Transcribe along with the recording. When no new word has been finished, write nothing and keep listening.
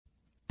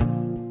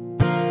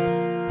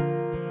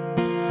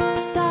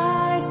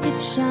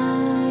could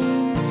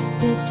shine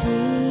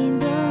between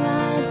the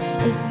lines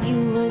if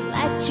you would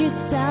let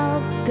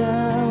yourself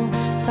go.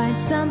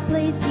 Find some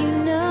place you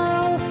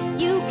know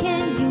you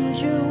can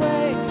use your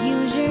words,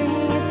 use your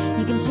hands.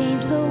 You can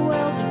change the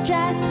world, you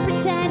just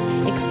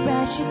pretend.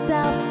 Express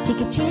yourself, take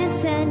a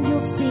chance, and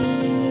you'll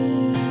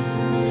see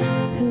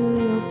who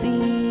you'll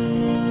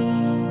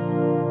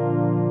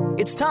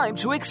be. It's time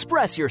to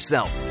express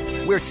yourself,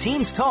 where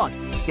teens talk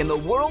and the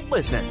world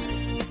listens.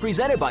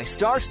 Presented by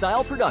Star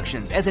Style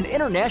Productions as an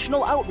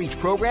international outreach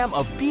program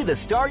of Be the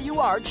Star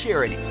You Are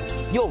charity.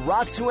 You'll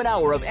rock to an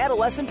hour of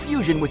adolescent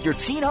fusion with your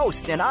teen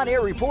hosts and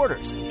on-air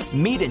reporters.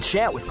 Meet and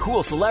chat with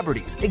cool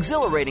celebrities,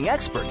 exhilarating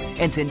experts,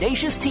 and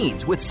tenacious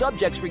teens with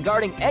subjects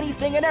regarding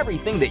anything and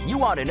everything that you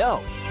want to know.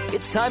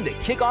 It's time to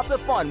kick off the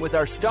fun with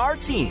our star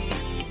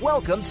teens.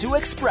 Welcome to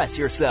Express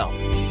Yourself.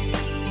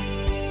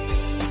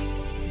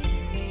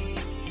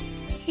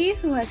 He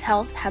who has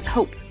health has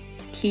hope.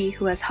 He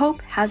who has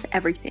hope has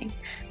everything.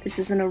 This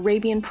is an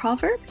Arabian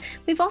proverb.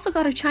 We've also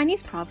got a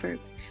Chinese proverb.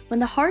 When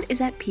the heart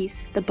is at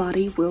peace, the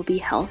body will be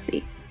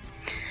healthy.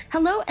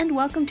 Hello and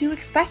welcome to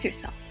Express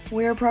Yourself.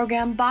 We're a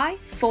program by,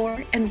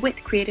 for, and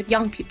with creative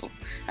young people.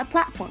 A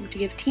platform to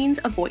give teens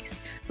a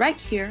voice,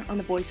 right here on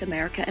the Voice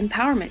America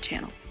Empowerment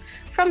Channel.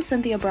 From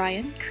Cynthia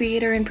Bryan,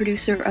 creator and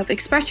producer of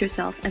Express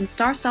Yourself and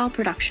Star Style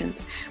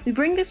Productions, we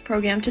bring this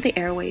program to the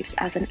airwaves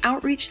as an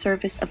outreach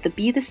service of the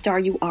Be the Star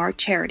You Are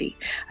charity,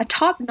 a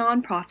top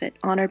nonprofit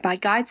honored by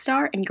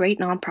GuideStar and great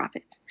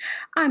nonprofits.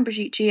 I'm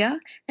Brigitte Gia,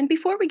 and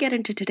before we get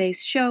into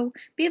today's show,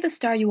 Be the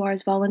Star You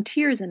Are's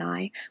volunteers and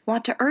I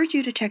want to urge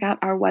you to check out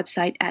our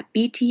website at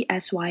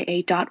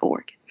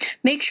btsya.org.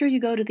 Make sure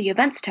you go to the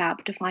Events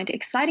tab to find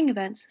exciting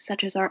events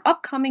such as our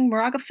upcoming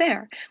Moraga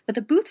Fair with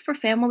a booth for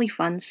family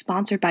fun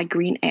sponsored by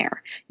Green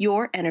Air,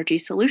 your energy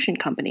solution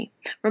company.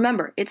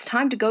 Remember, it's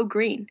time to go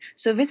green,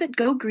 so visit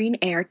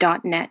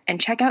gogreenair.net and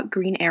check out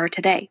Green Air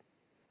today.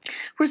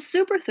 We're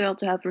super thrilled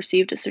to have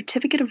received a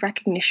certificate of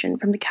recognition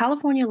from the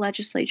California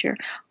Legislature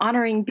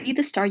honoring Be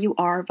the Star You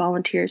Are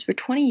volunteers for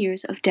 20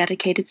 years of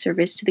dedicated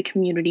service to the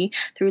community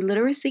through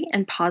literacy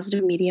and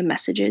positive media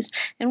messages,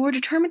 and we're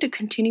determined to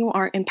continue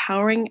our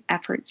empowering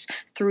efforts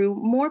through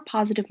more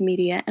positive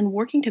media and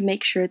working to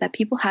make sure that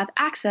people have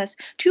access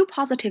to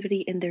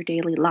positivity in their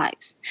daily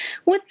lives.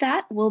 With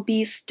that, we'll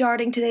be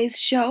starting today's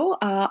show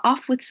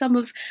off with some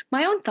of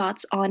my own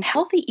thoughts on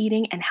healthy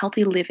eating and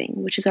healthy living,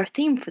 which is our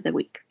theme for the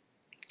week.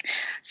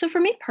 So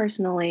for me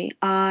personally,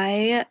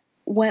 I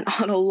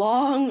went on a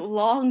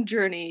long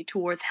journey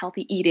towards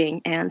healthy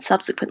eating and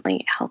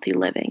subsequently healthy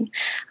living.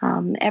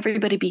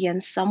 Everybody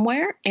begins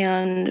somewhere,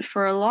 and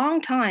for a long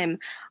time,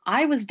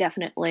 I was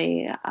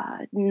definitely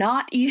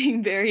not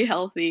eating very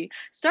healthy.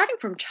 Starting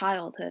from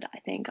childhood, I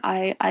think.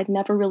 I'd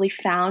never really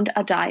found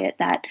a diet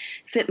that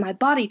fit my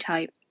body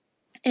type.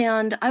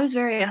 And I was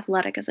very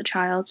athletic as a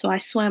child, so I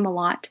swam a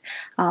lot,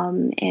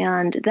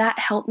 and that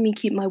helped me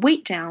keep my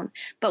weight down.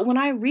 But when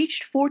I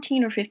reached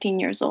 14 or 15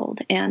 years old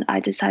and I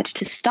decided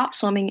to stop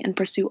swimming and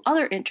pursue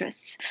other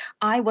interests,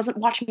 I wasn't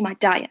watching my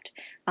diet,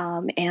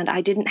 and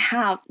I didn't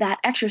have that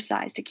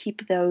exercise to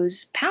keep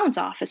those pounds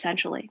off,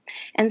 essentially.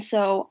 And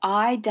so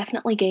I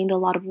definitely gained a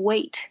lot of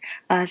weight,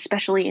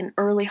 especially in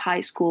early high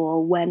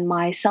school when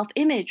my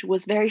self-image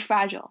was very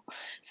fragile.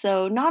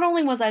 So not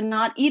only was I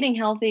not eating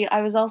healthy,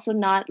 I was also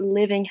not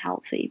living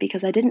healthy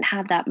because I didn't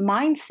have that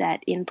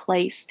mindset in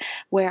place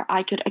where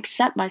I could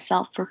accept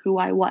myself for who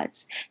I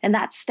was. And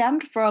that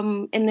stemmed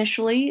from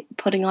initially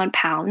putting on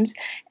pounds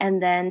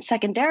and then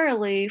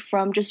secondarily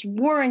from just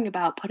worrying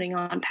about putting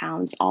on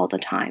pounds all the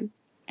time.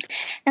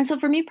 And so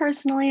for me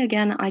personally,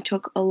 again, I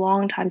took a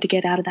long time to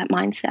get out of that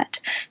mindset,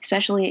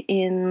 especially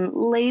in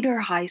later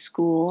high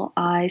school.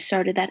 I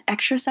started that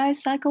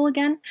exercise cycle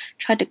again,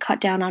 tried to cut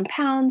down on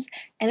pounds,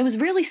 and it was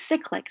really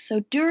cyclic.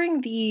 So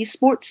during the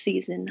sports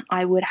season,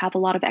 I would have a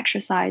lot of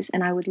exercise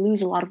and I would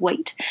lose a lot of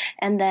weight.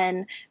 And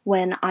then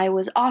when I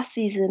was off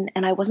season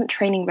and I wasn't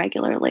training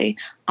regularly,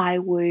 I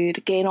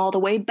would gain all the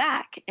way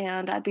back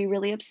and I'd be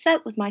really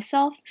upset with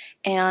myself.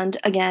 And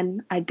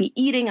again, I'd be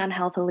eating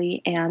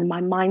unhealthily and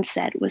my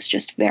mindset was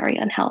just very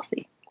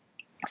unhealthy.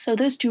 So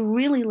those two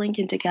really link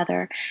in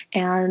together,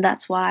 and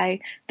that's why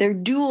they're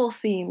dual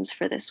themes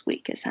for this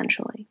week,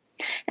 essentially.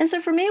 And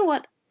so for me,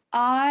 what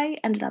I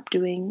ended up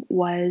doing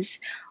was,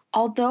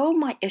 although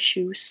my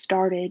issue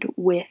started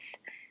with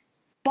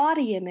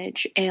body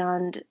image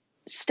and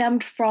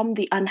stemmed from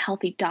the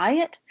unhealthy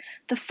diet,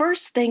 the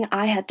first thing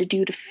I had to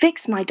do to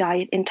fix my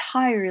diet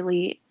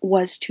entirely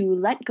was to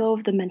let go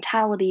of the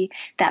mentality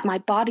that my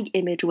body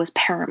image was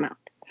paramount.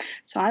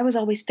 So I was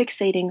always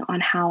fixating on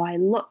how I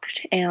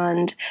looked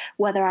and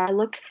whether I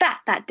looked fat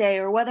that day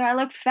or whether I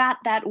looked fat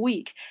that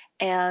week.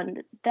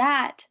 And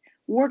that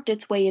worked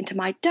its way into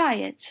my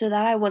diet so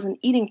that I wasn't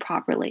eating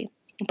properly.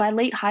 By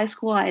late high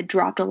school, I had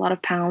dropped a lot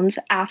of pounds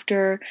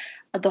after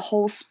the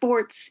whole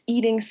sports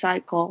eating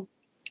cycle.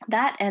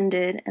 That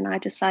ended, and I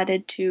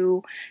decided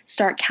to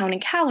start counting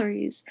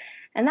calories.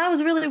 And that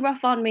was really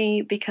rough on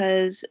me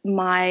because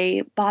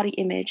my body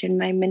image and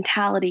my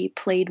mentality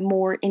played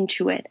more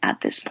into it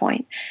at this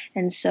point.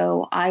 And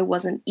so I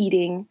wasn't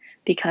eating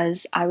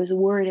because I was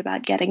worried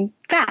about getting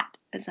fat,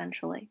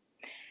 essentially.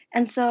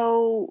 And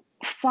so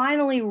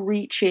finally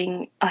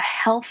reaching a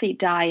healthy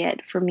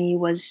diet for me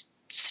was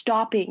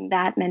stopping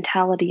that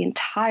mentality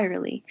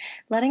entirely,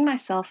 letting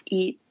myself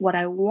eat what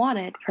I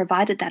wanted,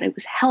 provided that it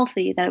was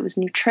healthy, that it was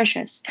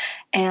nutritious,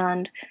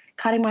 and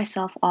cutting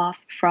myself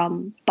off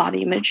from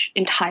body image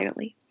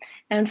entirely.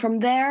 And from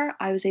there,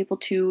 I was able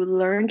to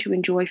learn to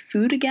enjoy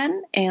food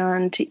again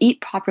and to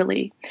eat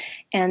properly.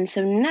 And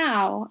so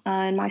now,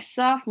 in my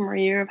sophomore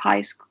year of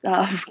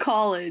of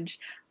college,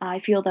 I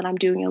feel that I'm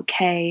doing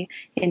okay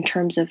in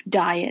terms of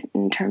diet,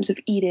 in terms of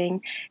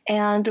eating.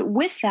 And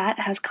with that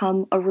has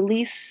come a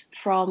release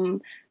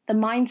from the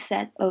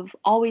mindset of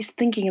always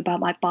thinking about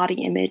my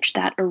body image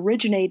that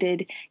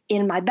originated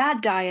in my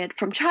bad diet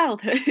from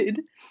childhood.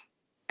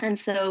 And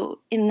so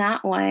in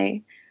that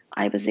way,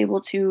 I was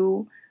able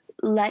to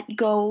let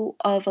go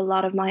of a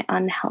lot of my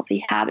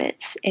unhealthy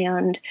habits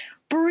and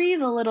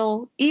breathe a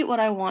little, eat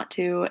what I want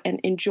to, and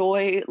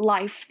enjoy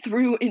life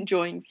through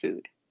enjoying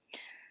food.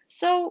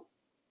 So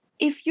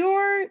if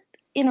you're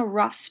in a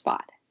rough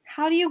spot,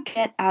 how do you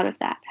get out of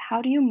that?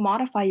 How do you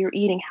modify your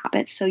eating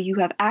habits so you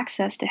have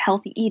access to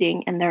healthy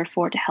eating and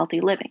therefore to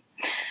healthy living?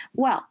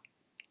 Well,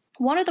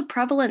 one of the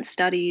prevalent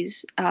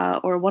studies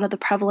or one of the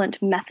prevalent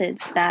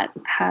methods that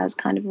has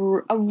kind of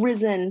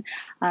arisen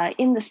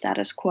in the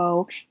status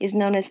quo is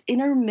known as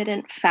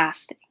intermittent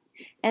fasting.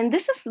 And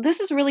this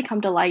has really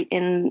come to light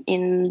in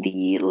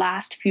the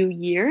last few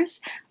years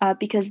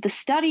because the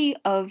study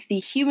of the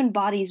human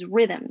body's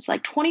rhythms,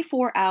 like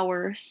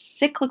 24-hour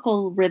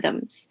cyclical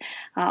rhythms,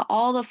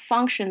 all the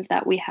functions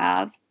that we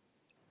have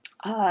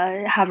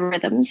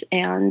rhythms,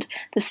 and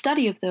the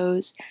study of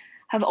those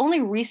have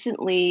only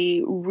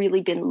recently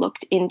really been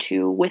looked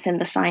into within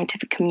the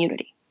scientific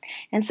community.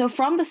 And so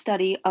from the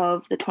study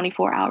of the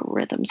 24-hour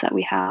rhythms that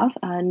we have,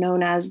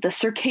 known as the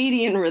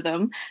circadian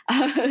rhythm,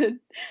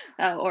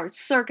 or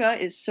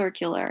circa is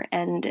circular,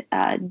 and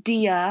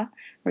dia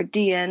or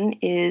dian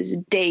is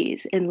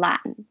days in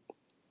Latin.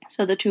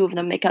 So the two of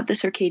them make up the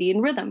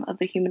circadian rhythm of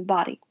the human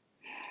body.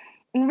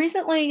 And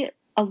recently,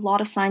 a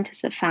lot of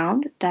scientists have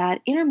found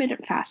that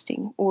intermittent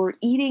fasting, or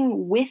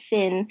eating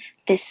within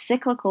this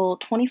cyclical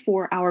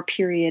 24-hour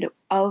period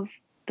of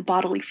the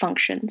bodily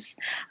functions,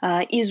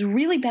 is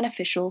really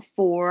beneficial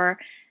for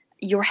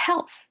your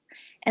health.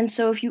 And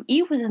so if you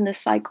eat within this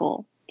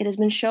cycle, it has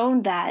been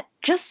shown that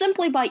just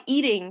simply by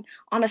eating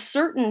on a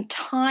certain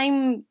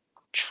time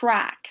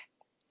track,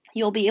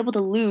 you'll be able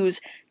to lose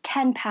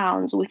 10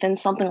 pounds within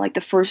something like the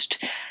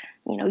first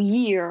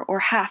year or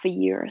half a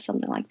year or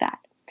something like that.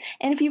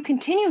 And if you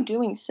continue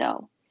doing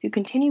so, if you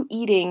continue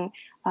eating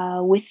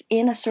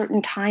within a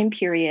certain time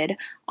period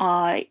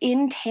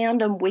in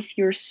tandem with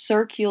your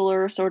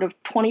circular sort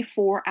of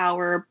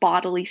 24-hour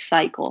bodily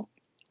cycle,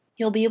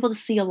 you'll be able to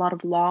see a lot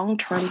of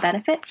long-term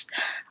benefits.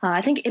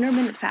 I think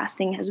intermittent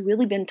fasting has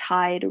really been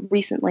tied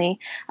recently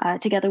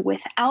together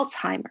with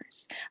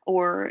Alzheimer's,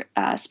 or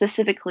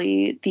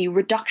specifically the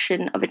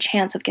reduction of a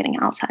chance of getting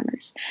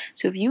Alzheimer's.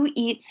 So if you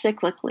eat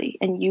cyclically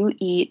and you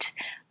eat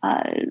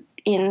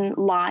in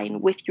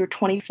line with your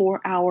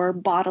 24-hour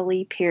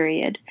bodily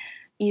period,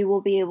 you will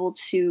be able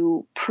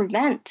to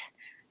prevent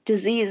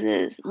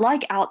diseases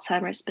like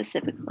Alzheimer's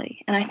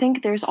specifically. And I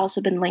think there's also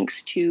been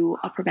links to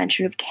a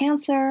prevention of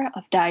cancer,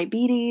 of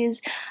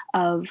diabetes,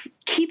 of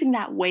keeping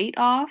that weight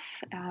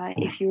off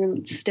if you're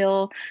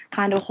still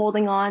kind of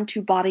holding on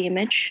to body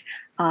image,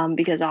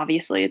 because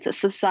obviously it's a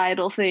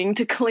societal thing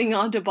to cling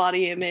on to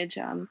body image.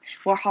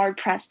 We're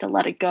hard-pressed to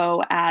let it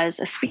go as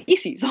a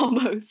species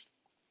almost.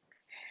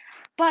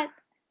 But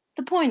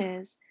the point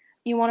is,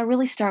 you want to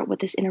really start with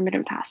this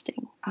intermittent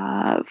fasting.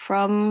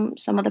 From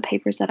some of the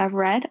papers that I've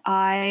read,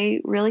 I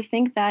really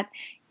think that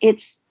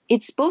it's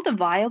both a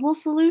viable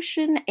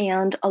solution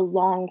and a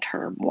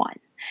long-term one.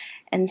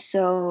 And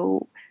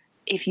so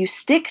if you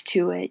stick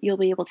to it, you'll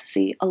be able to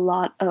see a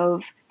lot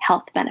of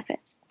health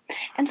benefits.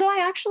 And so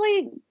I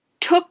actually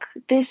took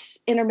this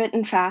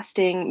intermittent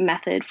fasting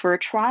method for a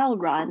trial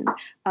run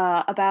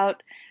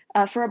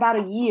for about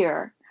a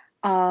year.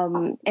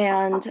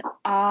 And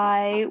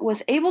I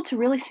was able to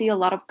really see a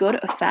lot of good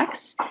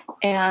effects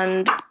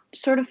and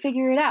sort of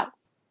figure it out.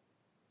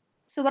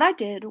 So what I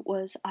did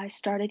was I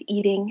started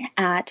eating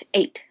at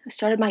 8. I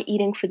started my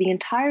eating for the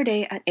entire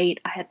day at 8.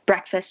 I had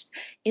breakfast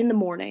in the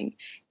morning,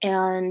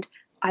 and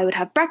I would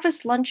have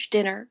breakfast, lunch,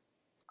 dinner,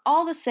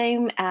 all the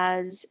same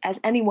as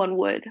anyone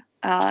would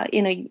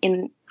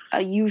in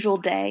a usual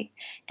day.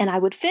 And I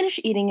would finish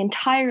eating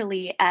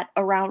entirely at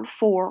around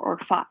 4 or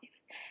 5.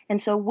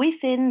 And so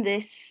within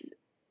this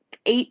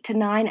 8 to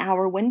 9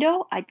 hour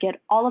window, I'd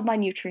get all of my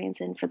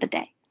nutrients in for the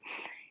day.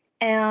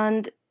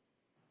 And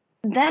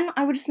then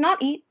I would just not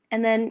eat.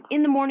 And then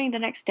in the morning the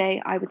next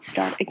day, I would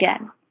start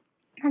again.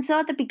 And so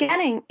at the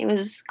beginning, it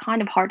was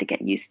kind of hard to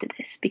get used to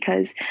this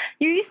because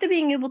you're used to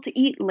being able to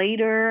eat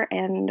later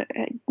and,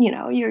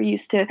 you're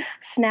used to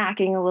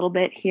snacking a little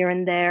bit here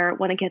and there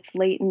when it gets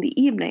late in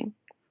the evening.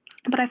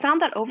 But I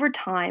found that over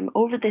time,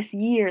 over this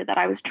year that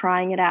I was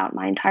trying it out,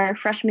 my entire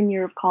freshman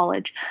year of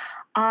college,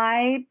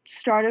 I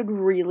started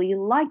really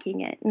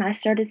liking it. And I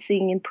started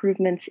seeing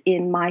improvements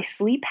in my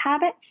sleep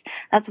habits.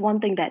 That's one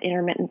thing that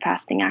intermittent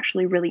fasting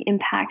actually really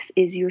impacts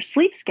is your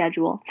sleep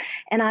schedule.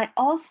 And I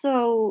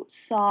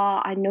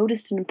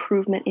noticed an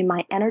improvement in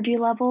my energy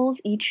levels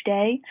each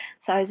day.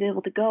 So I was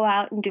able to go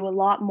out and do a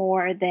lot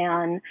more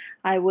than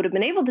I would have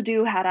been able to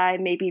do had I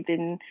maybe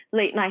been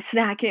late night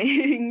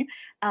snacking.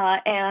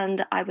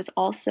 And I was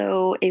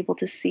also able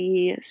to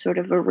see sort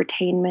of a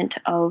retainment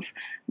of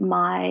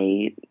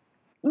my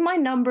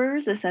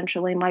numbers,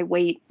 essentially my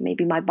weight,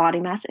 maybe my body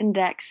mass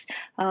index,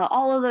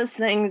 all of those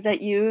things that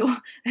you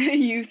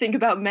you think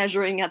about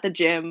measuring at the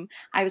gym.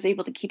 I was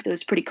able to keep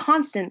those pretty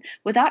constant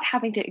without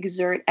having to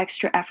exert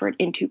extra effort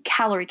into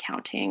calorie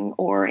counting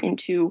or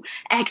into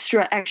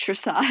extra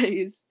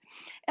exercise.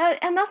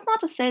 And that's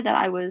not to say that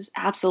I was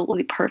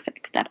absolutely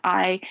perfect, that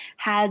I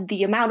had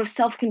the amount of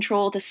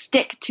self-control to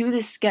stick to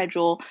this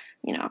schedule,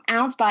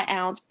 ounce by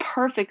ounce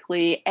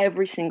perfectly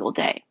every single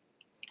day.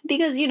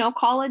 Because,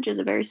 college is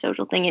a very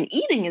social thing and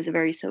eating is a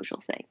very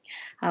social thing.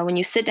 When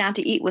you sit down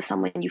to eat with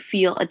someone, you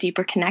feel a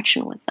deeper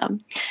connection with them.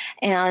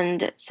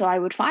 And so I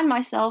would find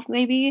myself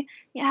maybe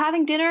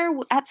having dinner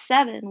at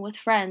 7 with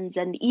friends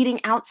and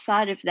eating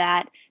outside of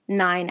that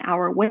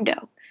 9-hour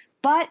window.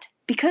 But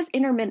because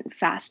intermittent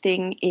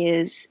fasting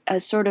is a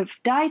sort of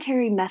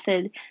dietary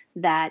method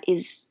that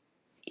is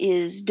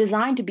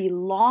designed to be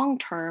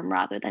long-term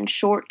rather than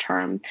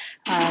short-term.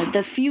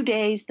 The few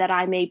days that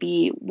I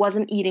maybe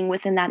wasn't eating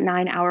within that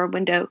 9-hour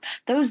window,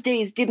 those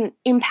days didn't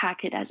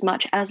impact it as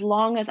much as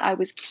long as I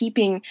was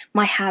keeping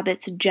my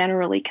habits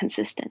generally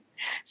consistent.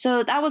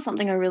 So that was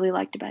something I really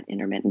liked about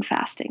intermittent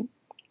fasting.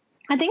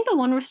 I think the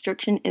one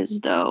restriction is,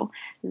 though,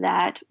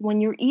 that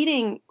when you're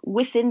eating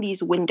within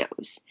these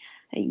windows,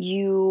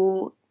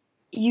 you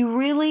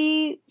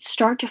really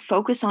start to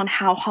focus on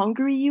how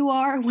hungry you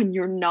are when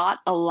you're not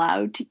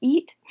allowed to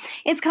eat.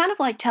 It's kind of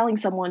like telling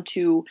someone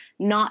to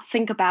not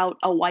think about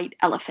a white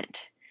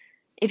elephant.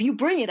 If you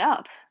bring it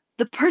up,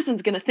 the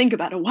person's going to think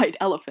about a white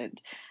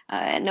elephant,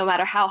 no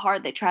matter how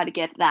hard they try to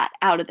get that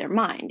out of their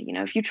mind.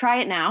 If you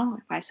try it now,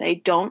 if I say,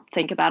 don't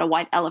think about a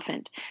white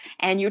elephant,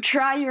 and you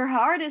try your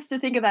hardest to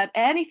think about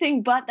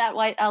anything but that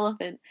white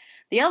elephant,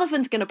 the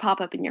elephant's going to pop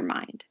up in your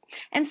mind.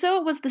 And so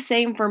it was the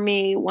same for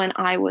me when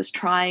I was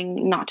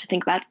trying not to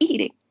think about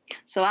eating.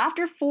 So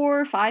after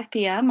 4 or 5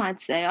 p.m.,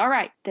 I'd say, all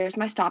right, there's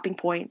my stopping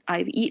point.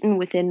 I've eaten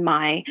within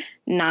my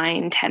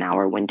 9-10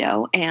 hour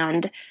window,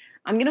 and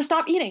I'm going to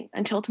stop eating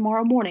until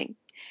tomorrow morning.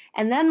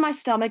 And then my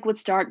stomach would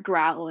start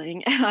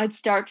growling, and I'd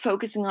start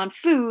focusing on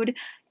food,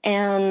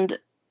 and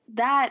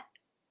that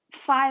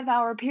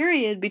 5-hour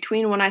period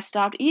between when I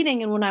stopped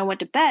eating and when I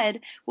went to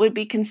bed would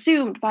be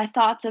consumed by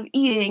thoughts of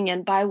eating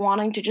and by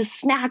wanting to just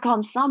snack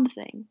on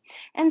something.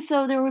 And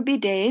so there would be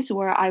days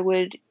where I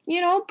would,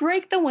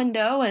 break the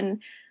window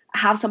and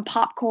have some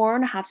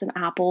popcorn, have some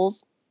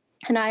apples.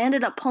 And I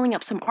ended up pulling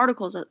up some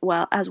articles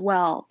as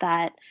well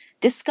that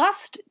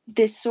discussed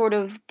this sort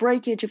of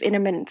breakage of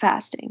intermittent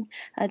fasting.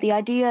 The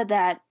idea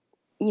that,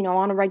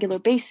 on a regular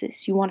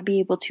basis, you want to be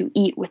able to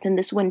eat within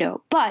this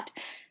window. But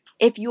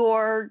if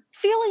you're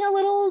feeling a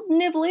little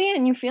nibbly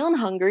and you're feeling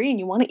hungry and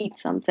you want to eat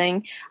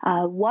something,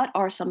 what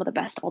are some of the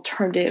best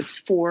alternatives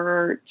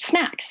for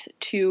snacks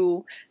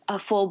to a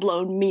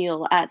full-blown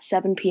meal at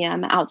 7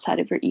 p.m. outside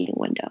of your eating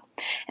window?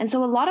 And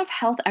so a lot of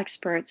health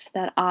experts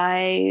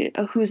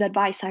whose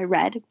advice I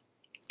read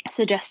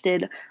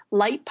suggested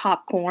light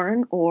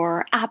popcorn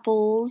or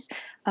apples,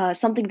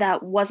 something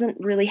that wasn't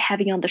really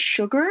heavy on the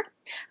sugar,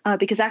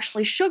 because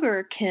actually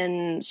sugar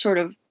can sort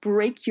of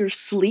break your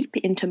sleep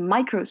into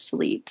micro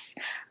sleeps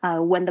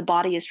when the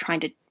body is trying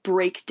to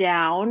break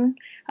down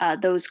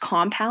those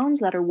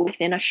compounds that are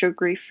within a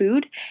sugary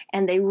food,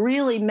 and they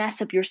really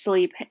mess up your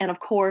sleep. And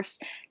of course,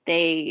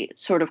 they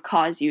sort of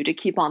cause you to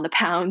keep on the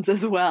pounds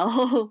as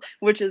well,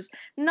 which is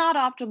not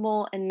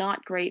optimal and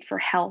not great for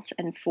health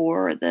and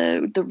for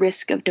the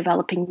risk of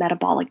developing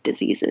metabolic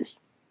diseases.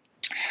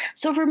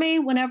 So for me,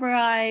 whenever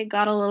I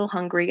got a little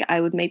hungry, I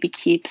would maybe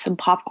keep some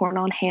popcorn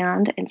on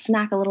hand and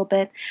snack a little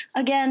bit.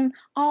 Again,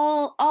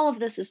 all of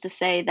this is to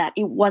say that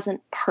it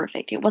wasn't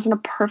perfect. It wasn't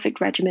a perfect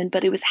regimen,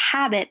 but it was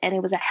habit, and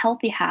it was a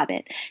healthy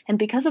habit. And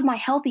because of my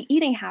healthy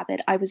eating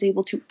habit, I was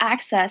able to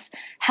access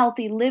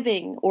healthy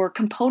living or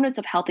components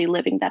of healthy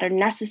living that are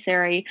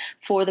necessary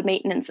for the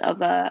maintenance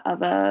of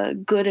a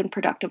good and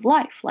productive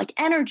life, like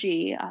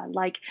energy,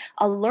 like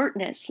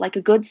alertness, like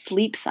a good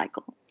sleep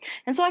cycle.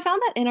 And so I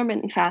found that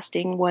intermittent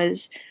fasting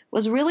was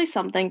really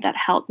something that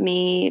helped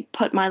me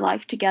put my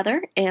life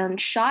together and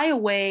shy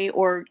away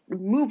or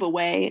move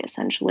away,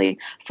 essentially,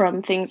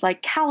 from things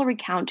like calorie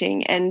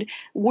counting and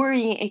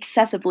worrying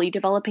excessively,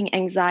 developing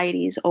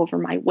anxieties over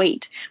my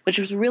weight, which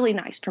was really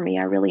nice for me.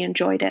 I really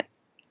enjoyed it.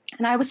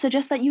 And I would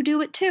suggest that you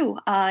do it too,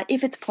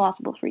 if it's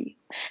plausible for you.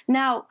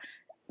 Now,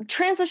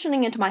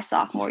 transitioning into my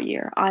sophomore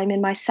year. I'm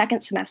in my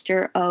second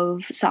semester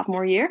of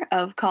sophomore year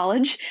of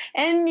college.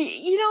 And,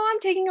 I'm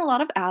taking a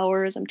lot of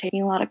hours, I'm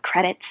taking a lot of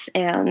credits,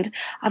 and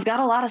I've got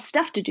a lot of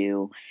stuff to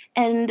do.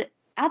 And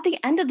at the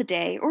end of the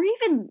day, or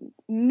even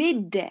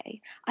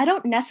midday, I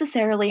don't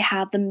necessarily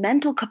have the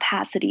mental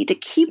capacity to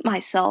keep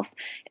myself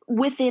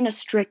within a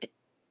strict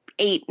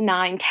 8,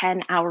 9,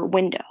 10-hour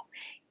window.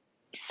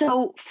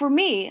 So for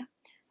me,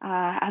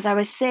 as I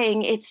was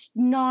saying, it's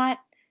not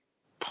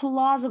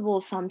plausible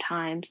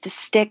sometimes to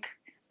stick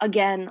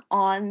again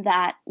on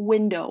that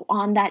window,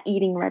 on that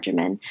eating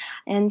regimen.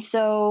 And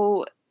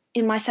so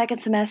in my second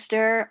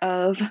semester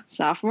of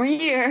sophomore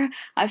year,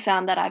 I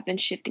found that I've been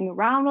shifting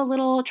around a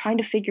little, trying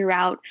to figure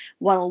out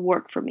what'll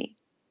work for me.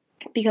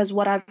 Because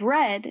what I've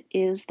read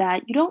is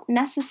that you don't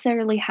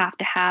necessarily have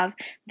to have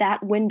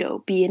that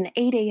window be an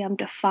 8 a.m.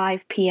 to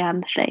 5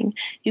 p.m. thing.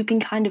 You can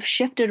kind of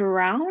shift it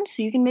around.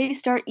 So you can maybe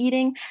start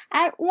eating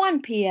at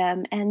 1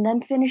 p.m. and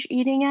then finish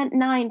eating at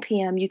 9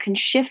 p.m. You can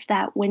shift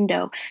that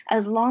window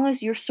as long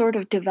as you're sort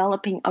of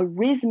developing a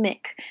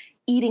rhythmic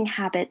eating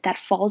habit that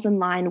falls in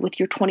line with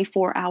your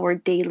 24-hour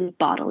daily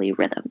bodily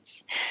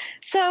rhythms.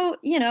 So,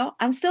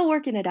 I'm still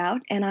working it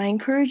out, and I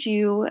encourage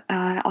you,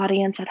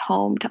 audience at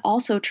home, to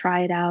also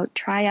try it out.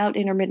 Try out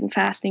intermittent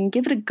fasting.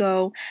 Give it a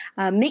go.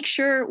 Make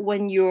sure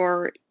when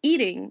you're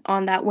eating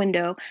on that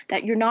window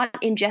that you're not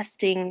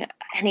ingesting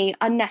any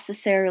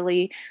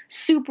unnecessarily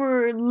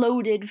super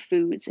loaded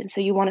foods. And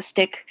so you want to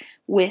stick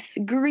with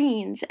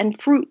greens and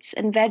fruits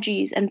and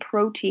veggies and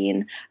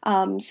protein,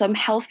 some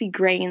healthy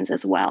grains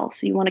as well.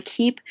 So you want to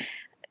keep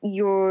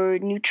your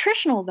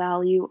nutritional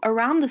value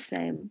around the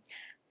same.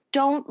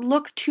 Don't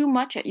look too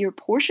much at your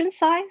portion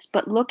size,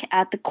 but look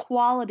at the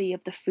quality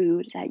of the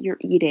food that you're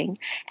eating,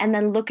 and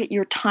then look at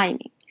your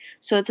timing.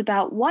 So it's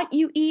about what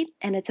you eat,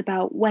 and it's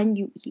about when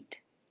you eat.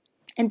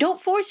 And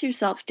don't force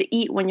yourself to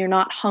eat when you're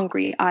not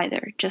hungry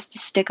either, just to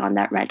stick on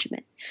that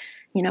regimen.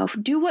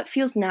 Do what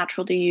feels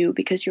natural to you,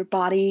 because your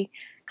body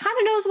kind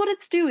of knows what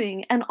it's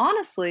doing. And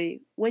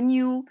honestly, when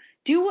you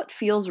do what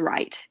feels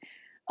right,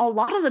 a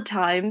lot of the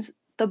times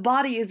the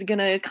body is going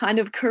to kind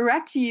of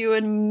correct you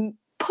and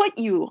put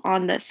you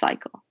on this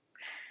cycle.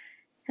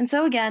 And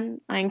so again,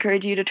 I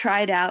encourage you to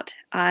try it out.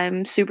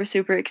 I'm super,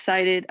 super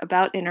excited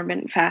about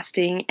intermittent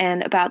fasting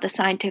and about the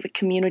scientific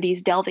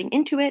communities delving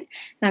into it.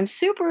 And I'm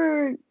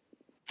super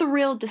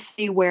thrilled to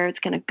see where it's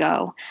going to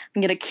go.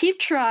 I'm going to keep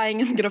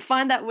trying. I'm going to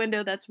find that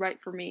window that's right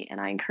for me, and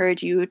I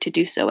encourage you to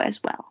do so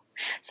as well.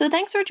 So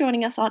thanks for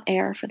joining us on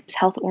air for this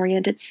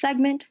health-oriented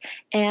segment.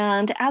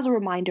 And as a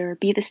reminder,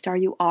 Be the Star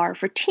You Are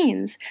for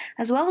teens,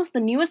 as well as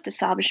the newest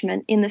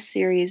establishment in the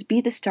series,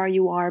 Be the Star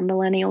You Are,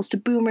 Millennials to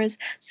Boomers,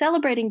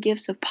 celebrating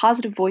gifts of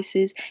positive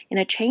voices in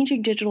a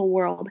changing digital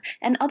world,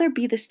 and other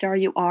Be the Star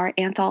You Are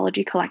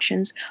anthology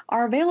collections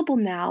are available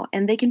now,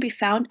 and they can be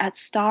found at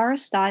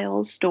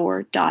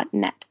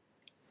starstylesstore.net.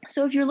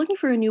 So if you're looking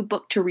for a new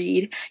book to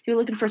read, you're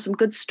looking for some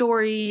good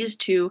stories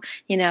to,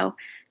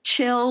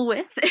 chill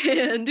with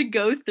and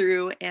go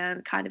through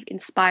and kind of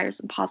inspire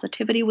some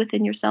positivity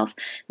within yourself,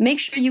 make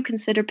sure you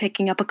consider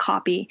picking up a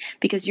copy,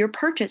 because your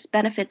purchase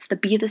benefits the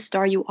Be the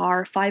Star You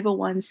Are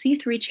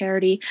 501c3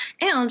 charity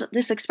and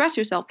this Express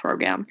Yourself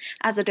program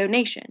as a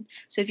donation.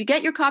 So if you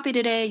get your copy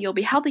today, you'll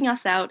be helping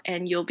us out,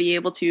 and you'll be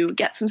able to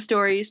get some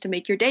stories to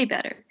make your day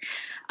better.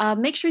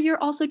 Make sure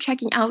you're also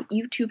checking out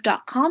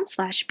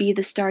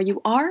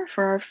youtube.com/BeTheStarYouAre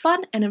for our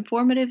fun and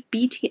informative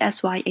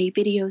BTSYA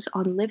videos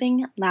on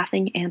living,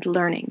 laughing, and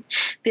learning.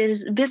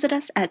 Visit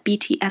us at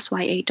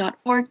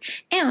btsya.org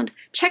and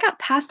check out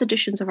past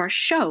editions of our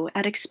show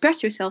at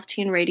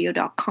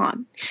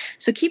expressyourselfteenradio.com.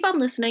 So keep on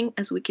listening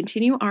as we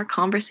continue our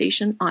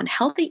conversation on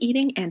healthy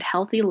eating and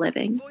healthy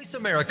living. Voice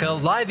America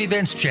Live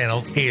Events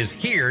channel is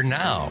here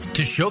now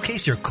to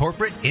showcase your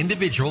corporate,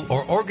 individual,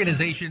 or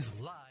organization's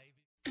live.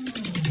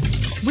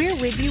 We're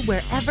with you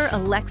wherever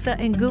Alexa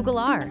and Google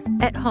are.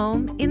 At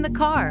home, in the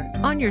car,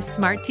 on your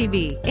smart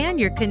TV, and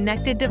your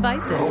connected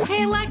devices.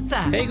 Hey,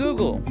 Alexa. Hey,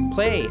 Google.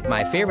 Play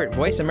my favorite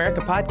Voice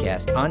America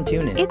podcast on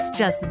TuneIn. It's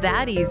just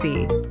that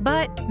easy.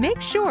 But make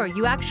sure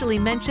you actually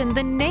mention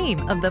the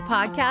name of the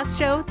podcast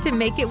show to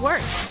make it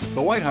work.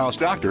 The White House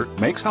doctor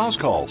makes house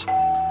calls.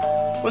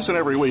 Listen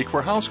every week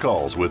for House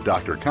Calls with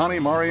Dr. Connie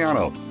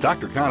Mariano.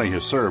 Dr. Connie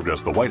has served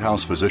as the White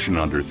House physician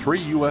under 3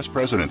 U.S.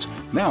 presidents.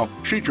 Now,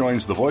 she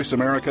joins the Voice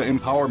America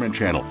Empowerment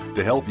Channel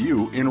to help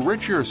you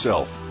enrich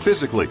yourself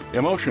physically,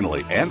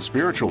 emotionally, and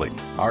spiritually.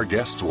 Our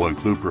guests will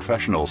include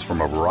professionals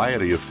from a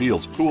variety of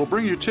fields who will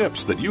bring you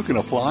tips that you can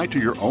apply to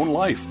your own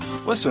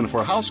life. Listen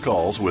for House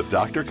Calls with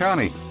Dr.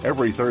 Connie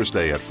every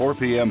Thursday at 4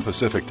 p.m.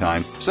 Pacific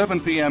Time, 7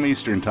 p.m.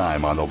 Eastern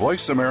Time on the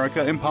Voice America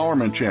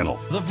Empowerment Channel.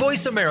 The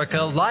Voice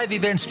America Live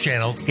Events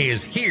channel Channel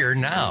is here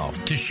now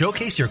to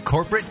showcase your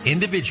corporate,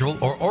 individual,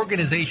 or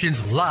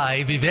organization's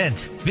live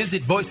event.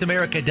 Visit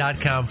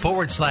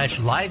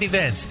voiceamerica.com/live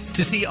events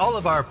to see all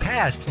of our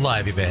past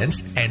live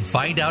events and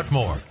find out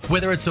more.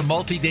 Whether it's a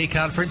multi-day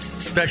conference,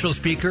 special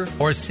speaker,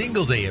 or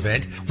single-day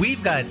event,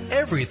 we've got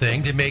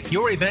everything to make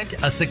your event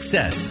a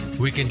success.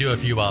 We can do a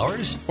few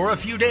hours or a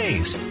few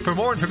days. For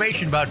more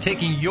information about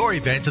taking your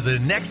event to the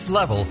next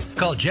level,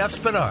 call Jeff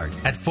Spinard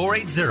at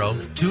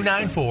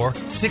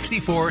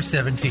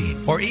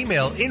 480-294-6417 or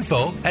email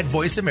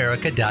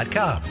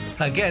info@voiceamerica.com.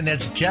 Again,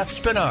 that's Jeff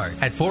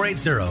Spinard at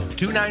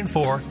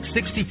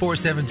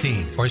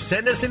 480-294-6417 or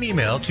send us an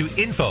email to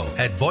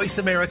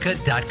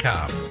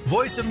info@voiceamerica.com.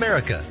 Voice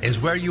America is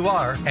where you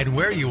are and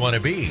where you want to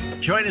be.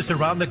 Join us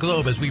around the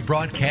globe as we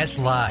broadcast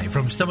live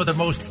from some of the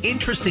most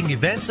interesting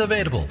events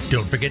available.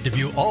 Don't forget to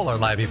view all our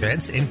live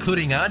events,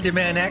 including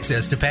on-demand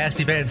access to past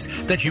events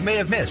that you may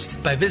have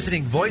missed by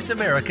visiting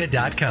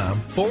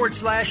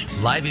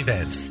voiceamerica.com/live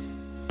events.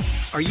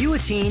 Are you a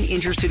teen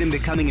interested in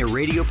becoming a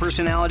radio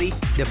personality?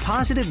 The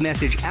Positive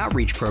Message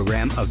Outreach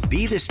Program of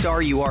Be the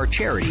Star You Are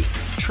charity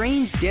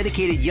trains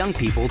dedicated young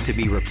people to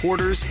be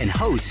reporters and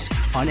hosts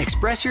on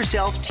Express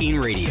Yourself Teen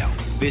Radio.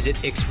 Visit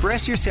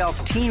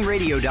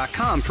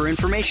expressyourselfteenradio.com for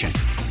information.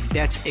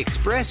 That's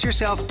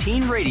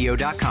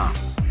expressyourselfteenradio.com.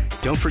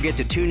 Don't forget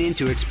to tune in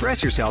to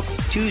Express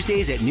Yourself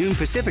Tuesdays at noon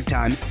Pacific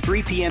Time,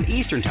 3 p.m.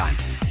 Eastern Time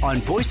on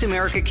Voice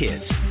America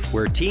Kids,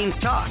 where teens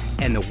talk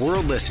and the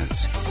world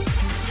listens.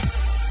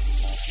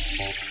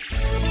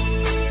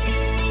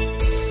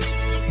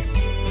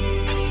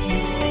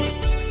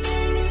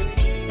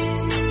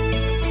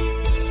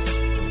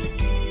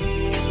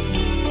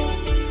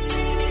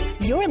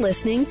 You're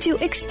listening to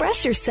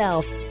Express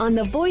Yourself on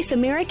the Voice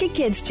America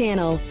Kids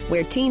channel,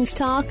 where teens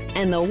talk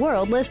and the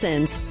world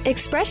listens.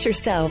 Express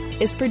Yourself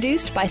is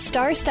produced by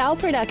Star Style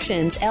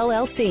Productions,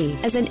 LLC,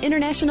 as an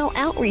international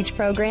outreach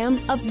program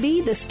of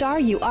Be the Star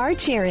You Are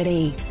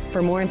charity.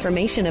 For more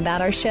information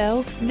about our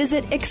show,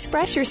 visit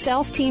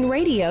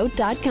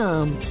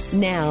expressyourselfteenradio.com.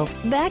 Now,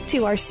 back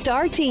to our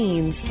Star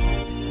Teens.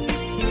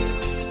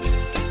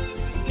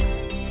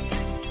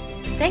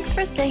 Thanks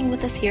for staying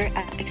with us here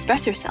at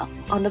Express Yourself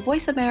on the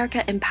Voice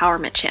America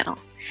Empowerment Channel.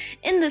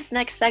 In this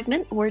next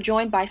segment, we're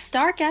joined by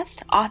star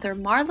guest author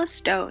Marla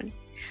Stone.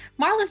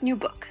 Marla's new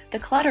book, The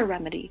Clutter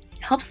Remedy,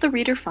 helps the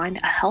reader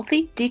find a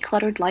healthy,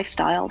 decluttered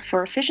lifestyle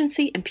for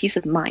efficiency and peace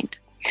of mind.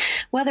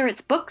 Whether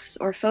it's books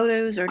or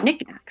photos or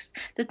knickknacks,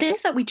 the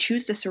things that we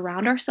choose to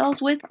surround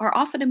ourselves with are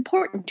often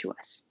important to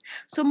us.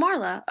 So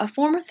Marla, a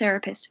former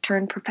therapist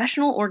turned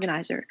professional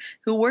organizer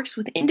who works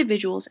with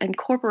individuals and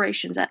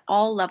corporations at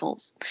all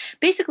levels,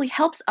 basically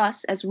helps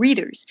us as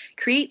readers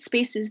create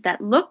spaces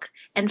that look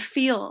and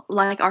feel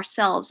like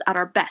ourselves at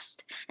our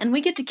best. And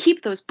we get to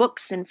keep those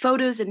books and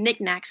photos and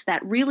knickknacks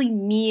that really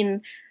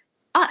mean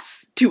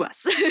us to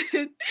us,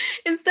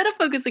 instead of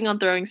focusing on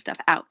throwing stuff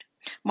out.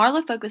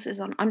 Marla focuses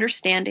on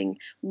understanding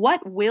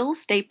what will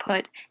stay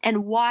put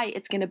and why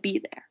it's going to be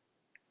there.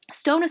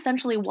 Stone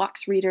essentially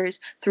walks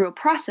readers through a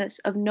process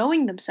of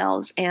knowing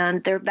themselves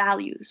and their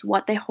values,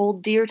 what they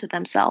hold dear to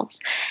themselves.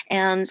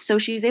 And so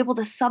she's able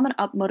to summon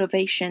up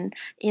motivation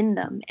in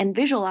them and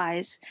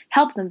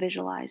help them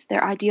visualize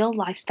their ideal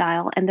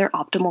lifestyle and their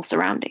optimal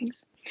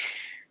surroundings.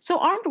 So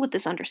armed with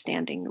this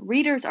understanding,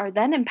 readers are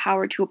then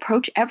empowered to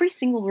approach every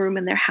single room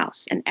in their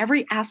house and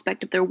every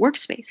aspect of their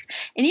workspace,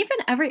 and even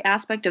every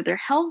aspect of their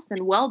health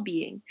and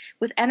well-being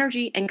with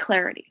energy and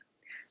clarity.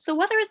 So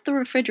whether it's the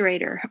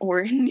refrigerator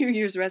or New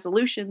Year's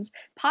resolutions,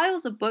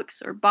 piles of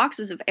books, or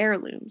boxes of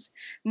heirlooms,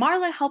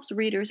 Marla helps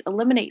readers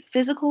eliminate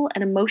physical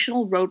and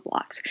emotional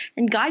roadblocks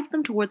and guides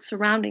them towards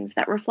surroundings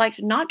that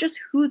reflect not just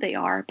who they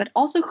are, but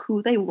also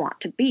who they want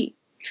to be.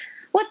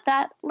 With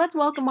that, let's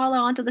welcome Marla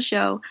onto the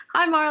show.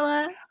 Hi,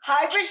 Marla.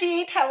 Hi,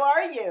 Brigitte. How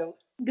are you?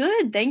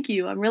 Good, thank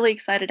you. I'm really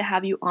excited to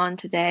have you on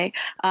today.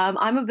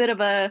 I'm a bit of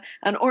an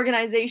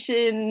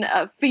organization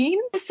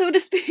fiend, so to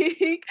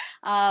speak,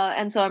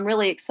 and so I'm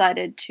really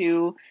excited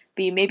to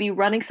be maybe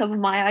running some of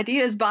my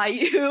ideas by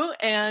you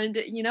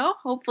and,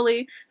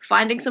 hopefully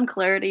finding some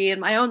clarity in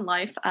my own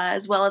life,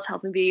 as well as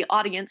helping the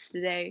audience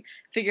today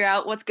figure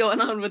out what's going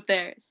on with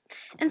theirs.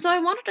 And so I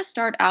wanted to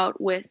start out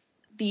with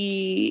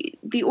the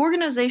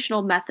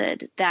organizational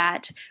method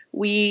that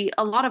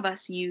a lot of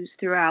us use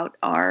throughout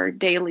our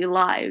daily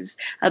lives,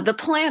 the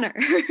planner.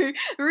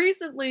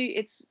 Recently,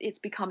 it's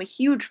become a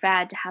huge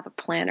fad to have a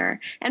planner.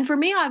 And for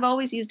me, I've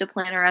always used a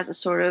planner as a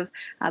sort of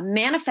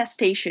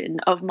manifestation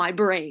of my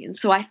brain.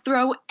 So I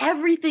throw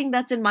everything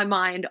that's in my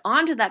mind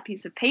onto that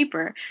piece of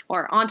paper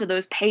or onto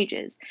those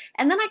pages.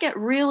 And then I get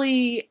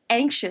really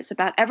anxious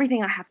about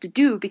everything I have to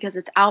do because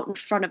it's out in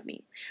front of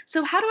me.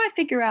 So how do I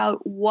figure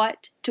out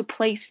what to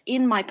place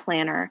in my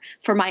planner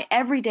for my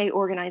everyday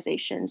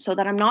organization so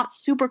that I'm not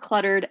super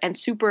cluttered and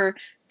super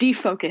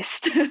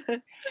defocused?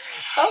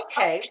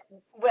 Okay.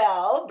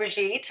 Well,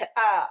 Brigitte,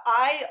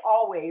 I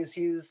always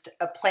used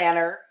a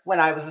planner when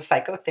I was a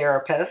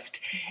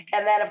psychotherapist.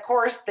 And then, of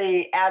course,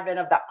 the advent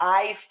of the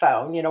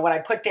iPhone, when I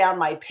put down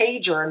my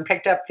pager and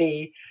picked up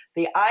the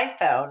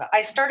iPhone,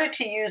 I started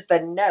to use the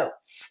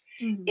notes.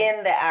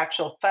 in the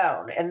actual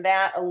phone. And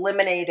that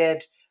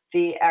eliminated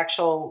the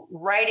actual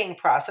writing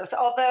process.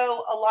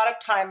 Although a lot of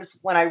times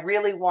when I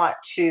really want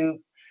to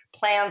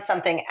plan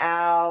something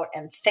out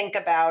and think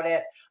about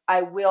it,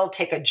 I will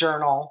take a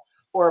journal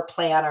or a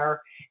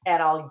planner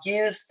and I'll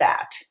use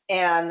that.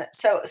 And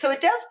so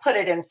it does put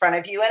it in front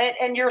of you,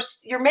 and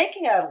you're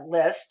making a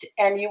list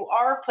and you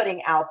are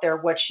putting out there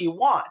what you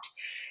want.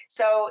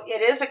 So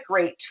it is a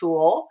great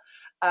tool.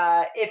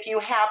 If you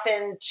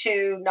happen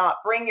to not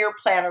bring your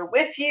planner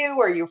with you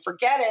or you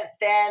forget it,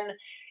 then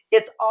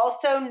it's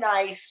also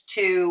nice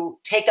to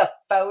take a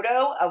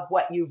photo of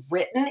what you've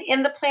written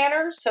in the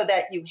planner so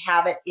that you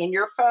have it in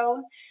your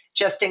phone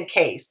just in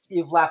case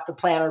you've left the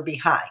planner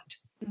behind.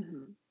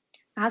 Mm-hmm.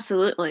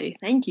 Absolutely.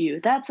 Thank you.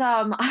 That's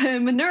I'm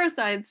a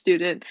neuroscience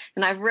student,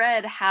 and I've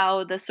read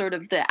how the sort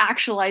of the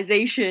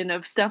actualization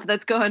of stuff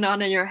that's going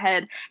on in your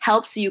head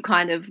helps you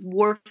kind of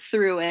work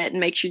through it and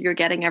make sure you're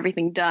getting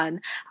everything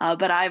done.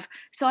 But I've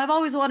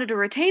always wanted to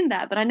retain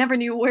that, but I never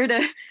knew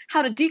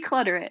how to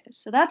declutter it.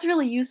 So that's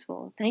really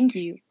useful. Thank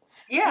you.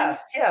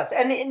 Yes.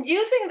 And in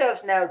using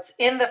those notes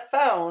in the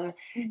phone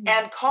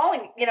and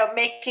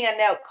making a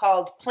note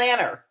called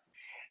planner,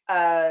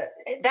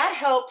 that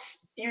helps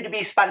you to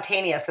be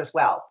spontaneous as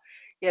well.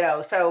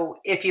 So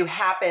if you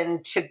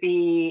happen to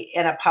be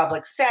in a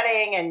public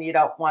setting and you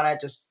don't want to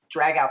just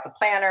drag out the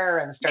planner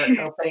and start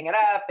opening it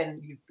up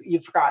and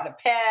you've forgotten a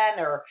pen,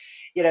 or,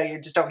 you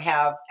just don't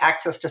have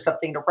access to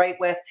something to write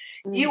with,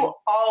 you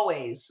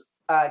always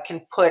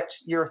can put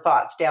your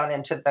thoughts down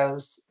into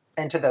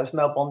those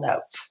mobile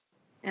notes.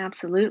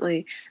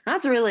 Absolutely.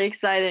 That's really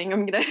exciting.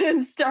 I'm going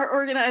to start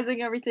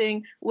organizing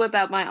everything, whip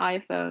out my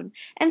iPhone.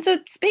 And so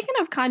speaking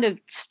of kind of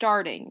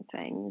starting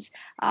things,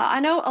 I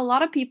know a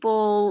lot of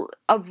people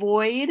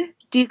avoid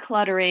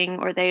decluttering,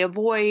 or they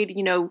avoid,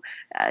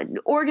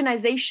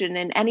 organization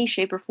in any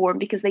shape or form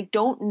because they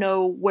don't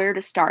know where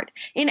to start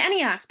in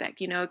any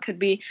aspect. It could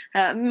be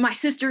my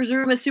sister's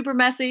room is super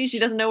messy. She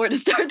doesn't know where to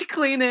start to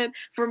clean it.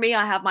 For me,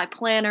 I have my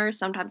planner.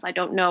 Sometimes I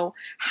don't know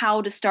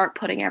how to start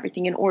putting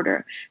everything in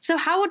order. So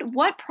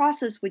what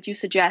process would you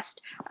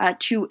suggest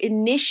to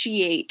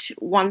initiate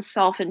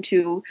oneself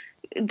into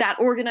that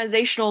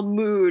organizational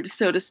mood,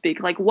 so to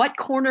speak? Like, what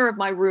corner of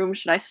my room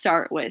should I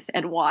start with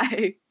and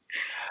why?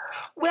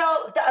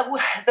 Well,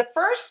 the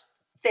first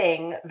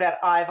thing that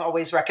I've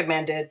always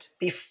recommended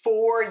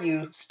before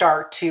you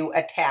start to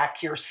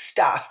attack your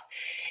stuff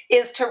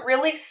is to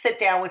really sit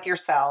down with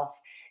yourself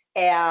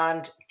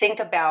and think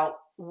about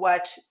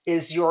what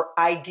is your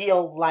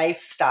ideal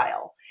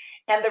lifestyle.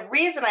 And the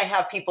reason I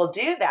have people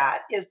do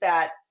that is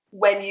that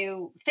when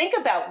you think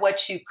about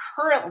what you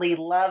currently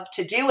love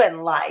to do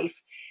in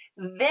life,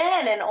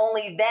 then and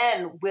only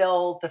then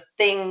will the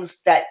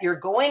things that you're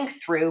going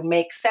through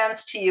make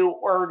sense to you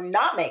or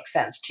not make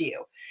sense to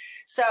you.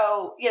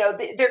 So,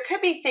 there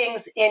could be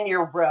things in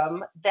your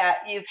room that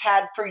you've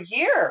had for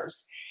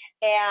years,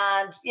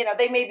 and,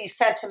 they may be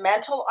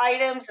sentimental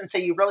items. And so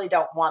you really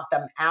don't want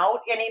them out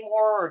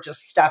anymore or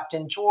just stuffed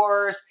in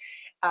drawers.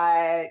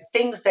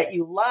 Things that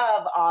you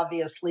love,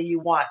 obviously, you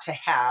want to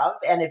have.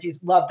 And if you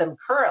love them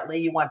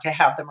currently, you want to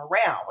have them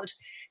around.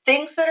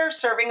 Things that are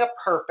serving a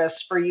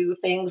purpose for you,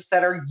 things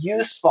that are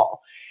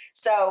useful.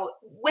 So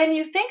when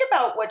you think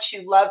about what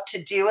you love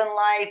to do in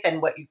life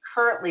and what you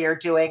currently are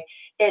doing,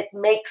 it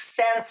makes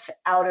sense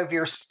out of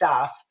your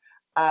stuff,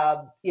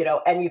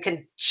 and you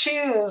can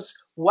choose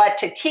what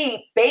to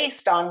keep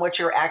based on what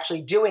you're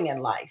actually doing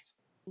in life.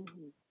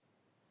 Mm-hmm.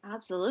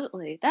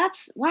 Absolutely.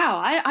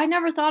 Wow. I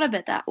never thought of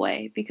it that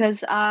way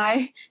because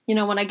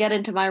when I get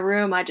into my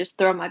room, I just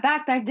throw my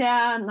backpack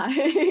down.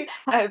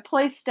 I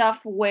place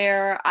stuff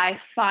where I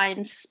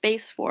find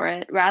space for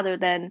it rather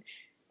than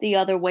the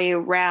other way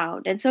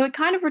around. And so it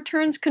kind of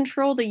returns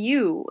control to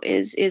you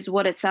is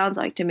what it sounds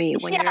like to me.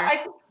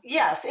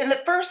 Yes. In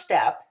the first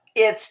step,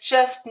 it's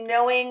just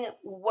knowing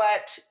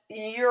what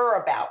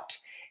you're about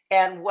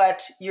and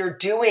what you're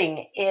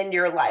doing in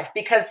your life.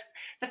 Because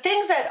the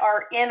things that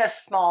are in a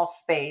small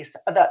space,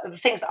 the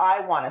things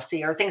I want to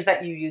see are things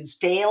that you use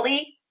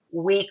daily,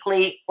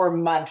 weekly, or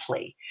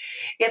monthly.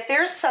 If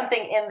there's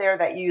something in there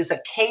that you use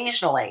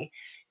occasionally,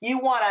 you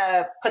want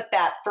to put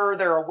that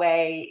further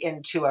away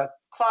into a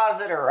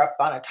closet or up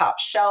on a top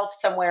shelf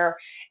somewhere.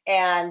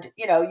 And,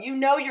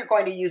 you're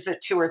going to use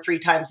it 2 or 3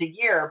 times a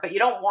year, but you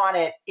don't want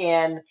it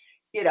in,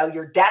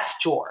 your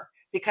desk drawer.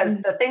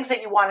 Because the things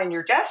that you want in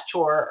your desk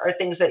drawer are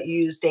things that you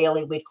use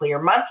daily, weekly,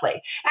 or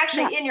monthly.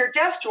 Actually, in your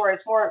desk drawer,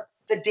 it's more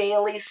the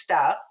daily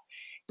stuff.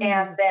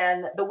 And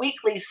then the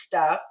weekly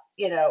stuff,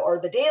 or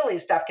the daily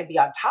stuff can be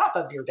on top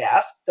of your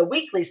desk. The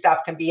weekly stuff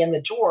can be in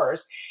the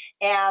drawers.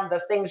 And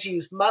the things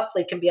used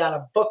monthly can be on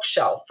a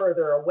bookshelf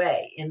further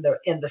away in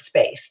the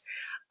space.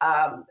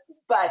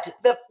 But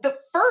the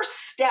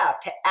first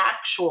step to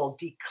actual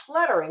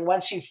decluttering,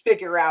 once you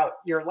figure out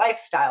your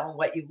lifestyle and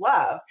what you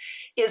love,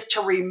 is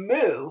to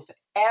remove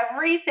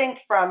everything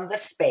from the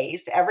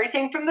space,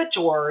 everything from the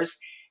drawers,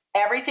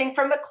 everything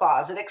from the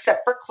closet,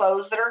 except for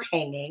clothes that are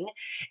hanging,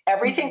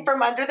 everything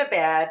from under the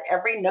bed,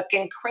 every nook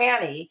and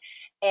cranny,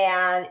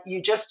 and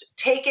you just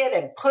take it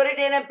and put it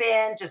in a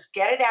bin, just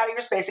get it out of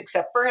your space,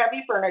 except for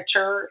heavy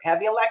furniture,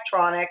 heavy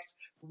electronics,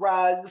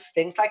 rugs,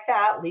 things like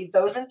that. Leave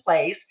those in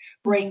place.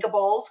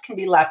 Breakables can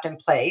be left in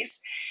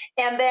place.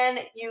 And then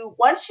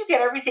once you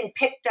get everything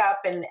picked up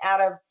and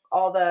out of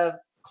all the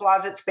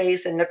closet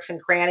space and nooks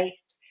and crannies,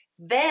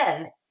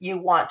 then you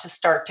want to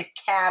start to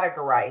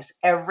categorize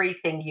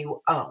everything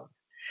you own.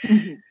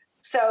 Mm-hmm.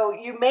 So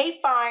you may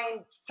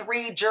find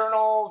 3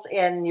 journals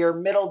in your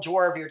middle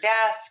drawer of your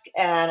desk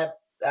and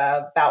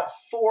about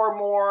 4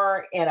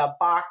 more in a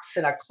box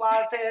in a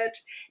closet.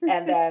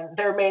 And then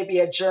there may be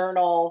a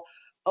journal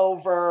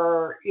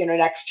over,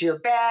 next to your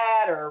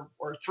bed or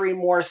 3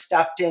 more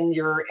stuffed in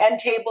your end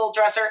table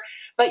dresser.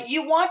 But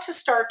you want to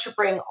start to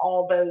bring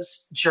all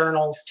those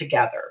journals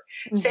together.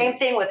 Mm-hmm. Same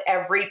thing with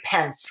every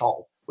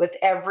pencil, with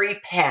every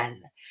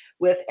pen,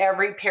 with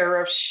every pair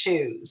of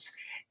shoes.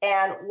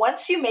 And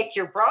once you make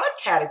your broad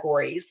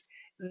categories,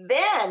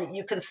 then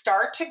you can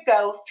start to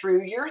go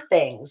through your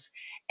things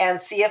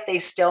and see if they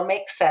still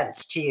make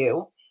sense to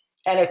you.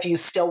 And if you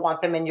still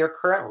want them in your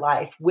current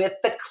life with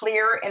the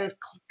clear and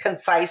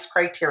concise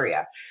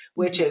criteria,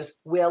 which is,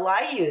 will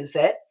I use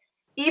it?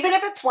 Even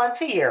if it's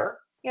once a year,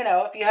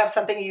 if you have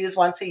something you use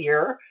once a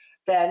year,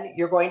 then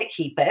you're going to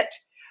keep it.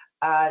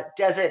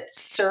 Does it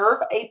serve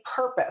a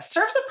purpose?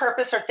 Serves a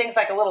purpose are things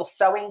like a little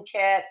sewing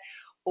kit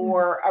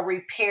or a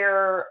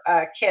repair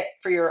kit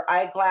for your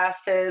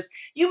eyeglasses.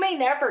 You may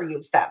never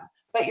use them,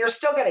 but you're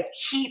still going to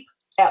keep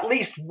at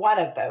least one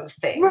of those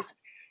things.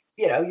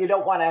 You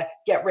don't want to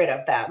get rid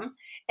of them.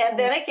 And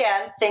then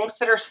again, things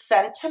that are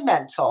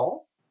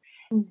sentimental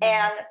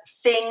and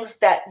things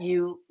that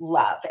you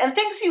love. And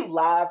things you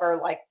love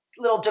are like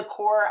little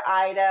decor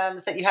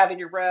items that you have in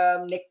your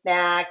room,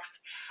 knickknacks,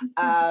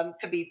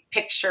 could be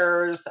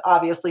pictures,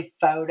 obviously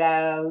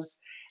photos,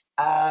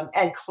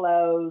 and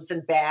clothes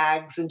and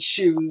bags and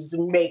shoes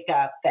and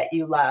makeup that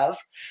you love.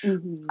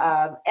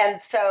 And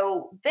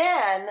so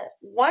then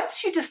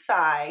once you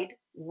decide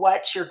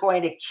what you're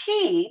going to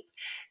keep,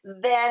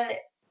 then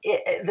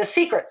the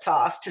secret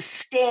sauce to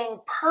staying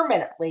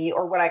permanently,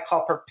 or what I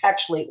call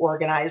perpetually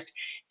organized,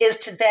 is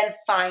to then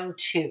fine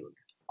tune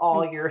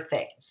all your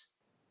things.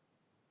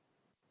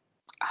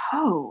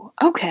 Oh,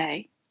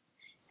 okay.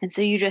 And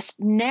so you just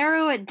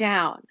narrow it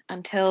down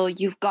until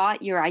you've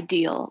got your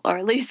ideal, or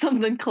at least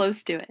something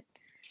close to it.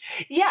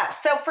 Yeah.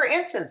 So for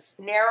instance,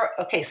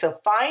 so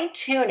fine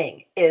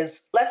tuning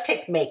is, let's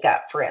take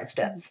makeup, for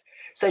instance.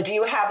 So do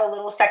you have a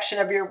little section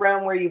of your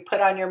room where you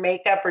put on your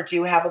makeup, or do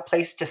you have a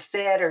place to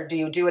sit, or do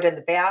you do it in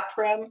the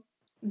bathroom?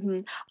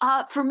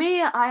 For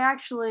me, I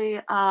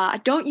actually, I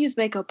don't use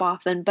makeup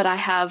often, but I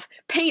have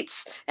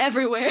paints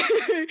everywhere.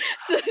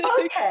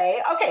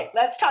 Okay.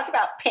 Let's talk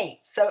about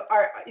paints.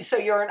 So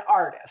you're an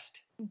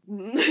artist.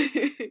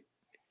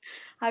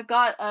 I've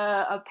got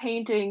a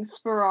painting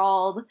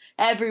sprawled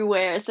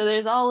everywhere. So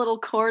there's all little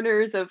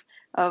corners of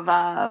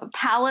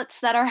palettes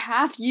that are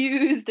half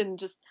used and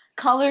just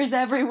colors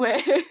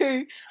everywhere.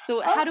 So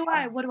what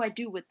do I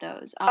do with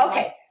those?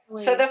 Okay.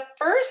 So the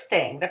first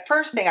thing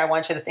I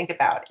want you to think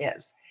about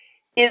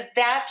is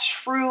that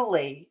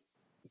truly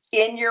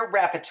in your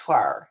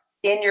repertoire,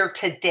 in your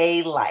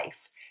today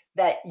life,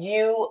 that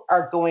you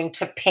are going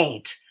to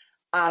paint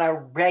on a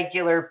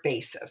regular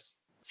basis?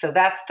 So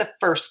that's the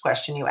first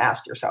question you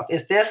ask yourself.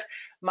 Is this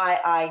my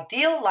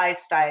ideal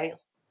lifestyle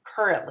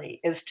currently,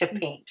 is to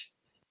paint?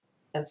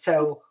 And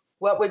so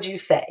what would you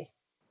say?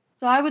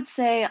 So I would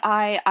say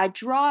I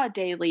draw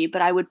daily,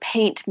 but I would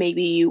paint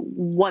maybe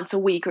once a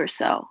week or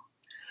so.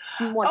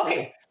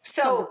 Okay.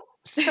 So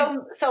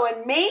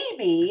and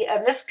maybe,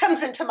 and this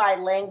comes into my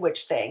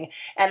language thing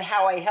and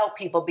how I help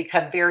people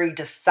become very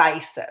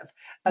decisive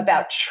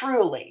about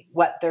truly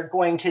what they're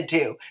going to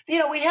do.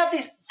 We have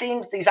these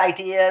things, these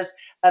ideas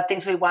of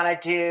things we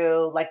want to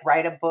do, like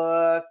write a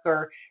book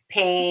or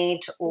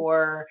paint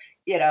or,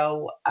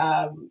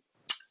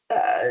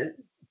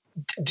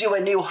 do a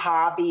new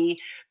hobby,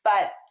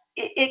 but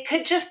it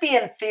could just be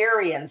in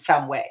theory in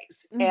some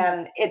ways.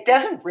 And it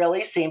doesn't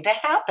really seem to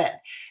happen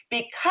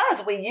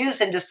because we use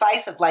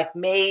indecisive like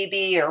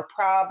maybe or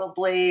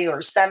probably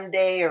or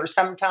someday or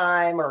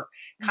sometime or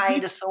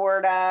kind of,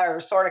 sort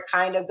of,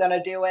 kind of going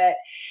to do it.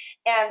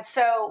 And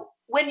so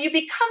when you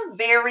become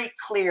very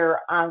clear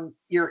on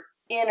your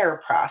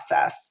inner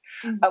process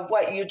of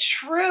what you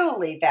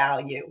truly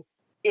value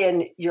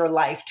in your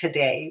life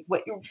today,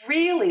 what you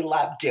really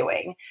love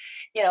doing,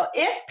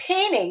 if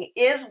painting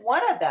is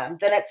one of them,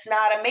 then it's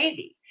not a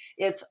maybe.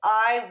 It's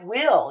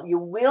you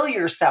will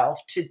yourself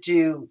to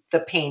do the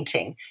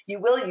painting.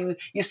 You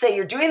say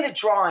you're doing the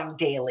drawing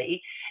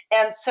daily.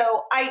 And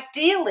so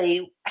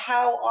ideally,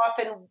 how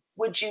often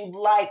would you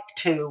like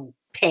to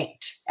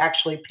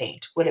actually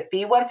paint? Would it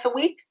be once a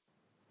week?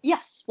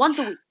 Yes, once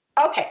a week.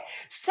 Okay.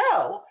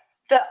 So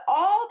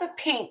all the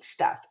paint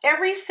stuff,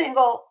 every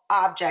single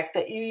object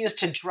that you use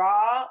to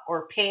draw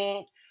or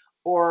paint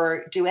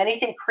or do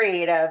anything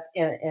creative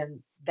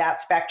in that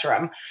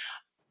spectrum,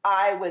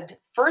 I would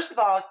first of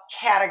all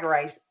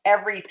categorize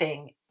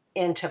everything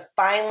into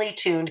finely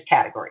tuned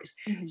categories.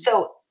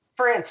 So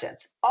for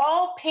instance,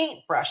 all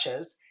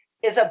paintbrushes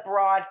is a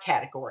broad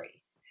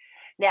category.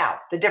 Now,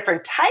 the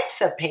different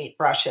types of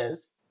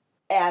paintbrushes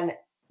and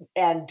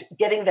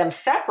getting them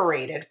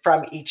separated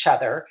from each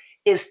other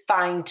is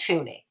fine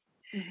tuning.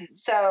 Mm-hmm.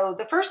 So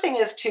the first thing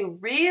is to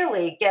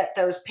really get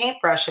those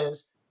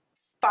paintbrushes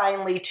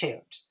finely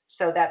tuned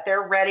so that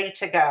they're ready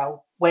to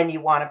go when you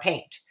want to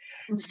paint.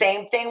 Mm-hmm.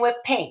 Same thing with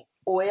paint.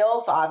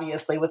 Oils,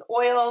 obviously with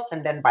oils,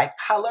 and then by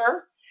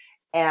color,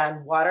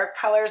 and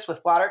watercolors with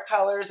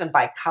watercolors and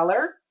by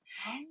color,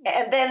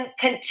 and then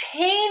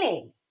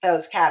containing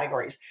those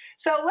categories.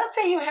 So let's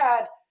say you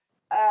had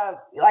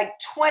like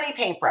 20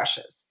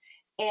 paintbrushes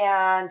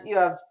and you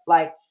have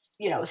like,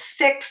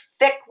 6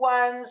 thick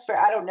ones for,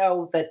 I don't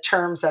know the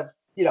terms of,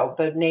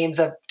 the names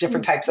of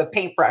different types of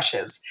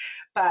paintbrushes.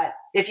 But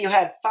if you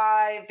had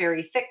 5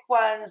 very thick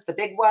ones, the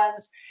big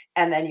ones,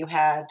 and then you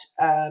had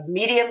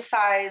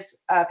medium-sized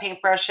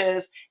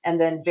paintbrushes, and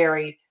then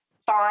very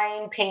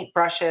fine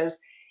paintbrushes,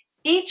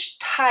 each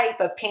type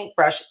of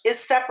paintbrush is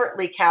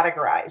separately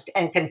categorized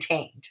and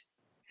contained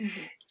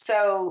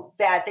so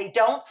that they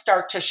don't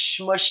start to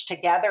smush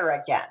together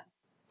again.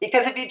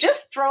 Because if you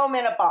just throw them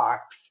in a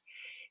box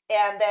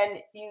and then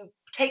you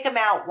take them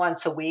out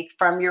once a week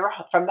from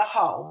the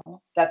home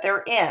that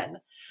they're in,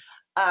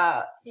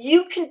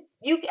 you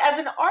as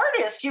an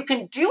artist, you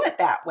can do it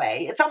that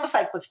way. It's almost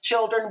like with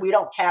children, we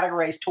don't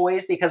categorize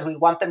toys because we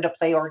want them to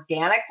play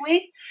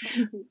organically.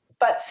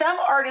 But some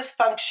artists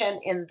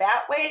function in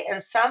that way,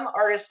 and some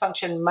artists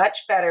function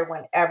much better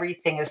when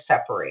everything is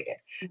separated.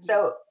 Mm-hmm.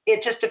 So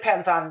it just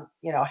depends on,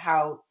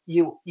 how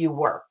you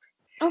work.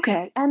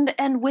 Okay.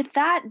 And with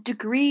that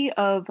degree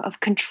of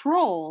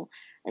control,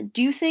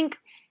 do you think,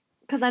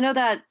 because I know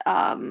that,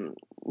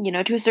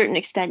 to a certain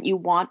extent you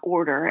want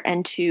order,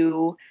 and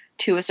to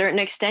a certain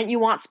extent you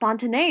want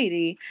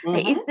spontaneity.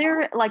 Mm-hmm. Is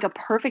there like a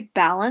perfect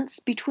balance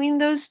between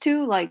those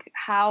two? Like,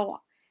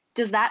 how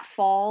does that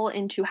fall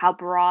into how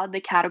broad the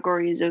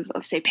categories of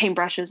say,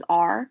 paintbrushes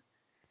are?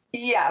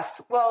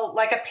 Yes. Well,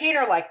 like a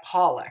painter like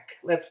Pollock,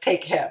 let's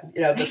take him,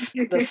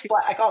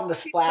 I call him the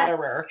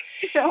splatterer.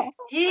 Yeah.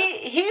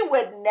 He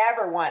would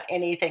never want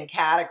anything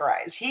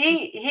categorized.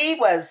 He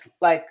was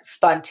like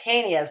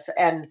spontaneous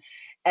and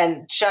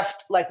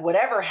just like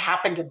whatever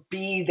happened to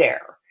be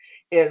there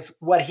is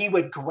what he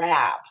would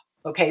grab.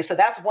 Okay, so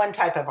that's one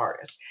type of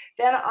artist.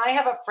 Then I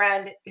have a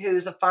friend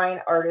who's a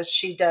fine artist.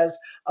 She does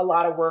a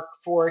lot of work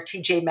for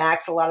TJ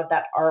Maxx, a lot of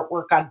that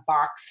artwork on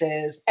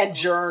boxes and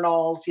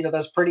journals,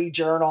 those pretty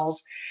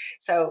journals.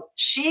 So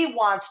she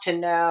wants to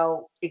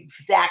know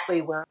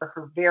exactly where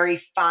her very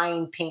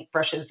fine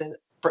paintbrushes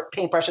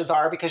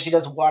are because she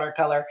does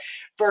watercolor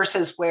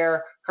versus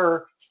where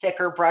her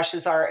thicker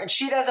brushes are. And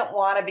she doesn't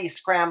want to be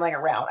scrambling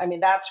around. I mean,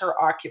 that's her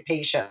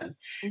occupation.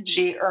 Mm-hmm.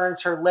 She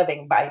earns her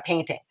living by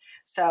painting.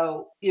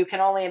 So you can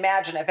only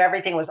imagine if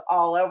everything was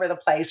all over the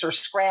place or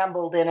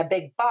scrambled in a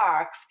big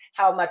box,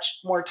 how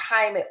much more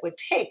time it would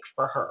take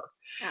for her.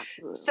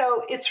 Absolutely.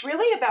 So it's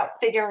really about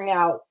figuring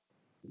out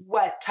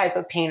what type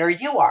of painter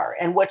you are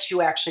and what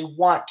you actually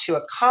want to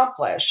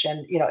accomplish.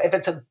 And, if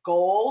it's a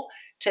goal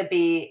to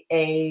be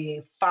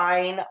a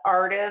fine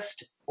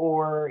artist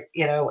or,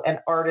 an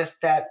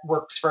artist that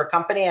works for a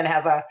company and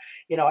has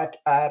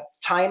a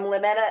time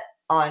limit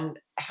on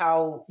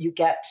how you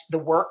get the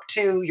work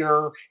to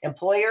your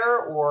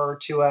employer or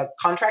to a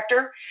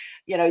contractor,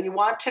 you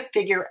want to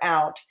figure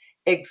out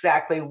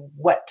exactly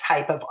what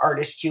type of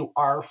artist you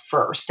are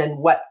first and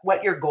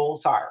what your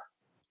goals are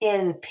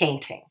in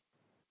painting.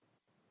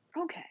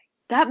 Okay,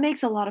 that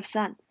makes a lot of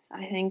sense.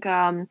 I think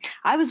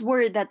I was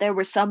worried that there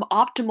was some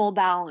optimal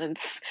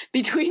balance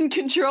between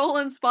control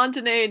and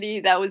spontaneity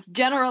that was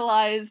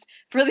generalized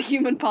for the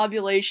human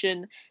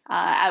population,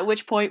 at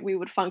which point we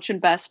would function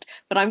best.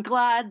 But I'm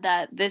glad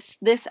that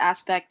this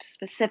aspect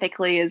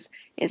specifically is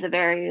a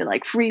very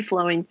like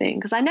free-flowing thing,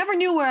 because I never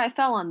knew where I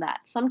fell on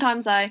that.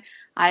 Sometimes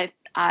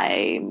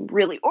I'm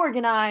really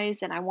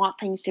organized and I want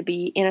things to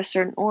be in a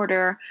certain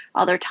order.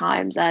 Other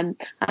times I'm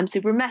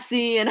super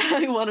messy and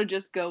I want to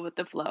just go with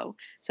the flow.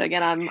 So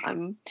again,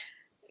 I'm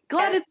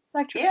glad it's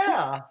spectrum.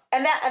 Yeah.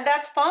 And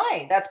that's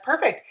fine. That's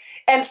perfect.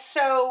 And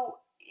so,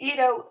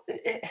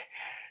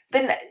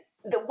 then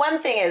the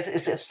one thing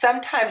is if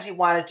sometimes you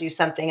want to do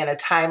something in a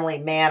timely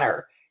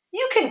manner,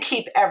 you can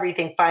keep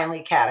everything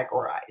finely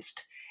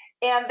categorized.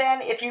 And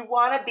then if you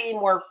want to be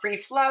more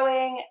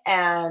free-flowing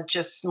and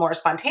just more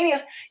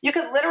spontaneous, you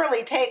could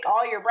literally take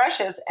all your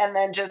brushes and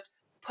then just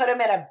put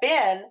them in a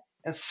bin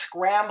and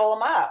scramble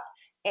them up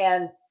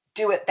and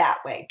do it that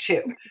way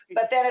too.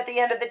 But then at the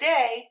end of the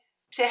day,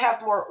 to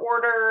have more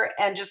order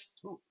and just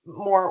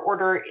more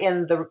order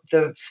in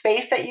the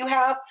space that you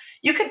have,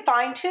 you can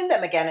fine-tune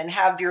them again and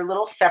have your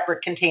little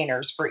separate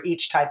containers for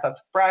each type of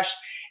brush.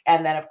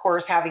 And then, of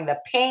course, having the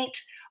paint,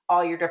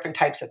 all your different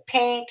types of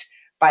paint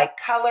by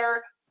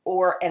color.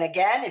 And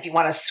again, if you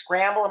want to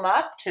scramble them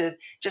up to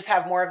just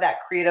have more of that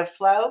creative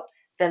flow,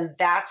 then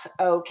that's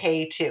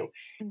okay too.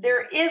 Mm-hmm.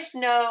 There is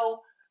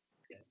no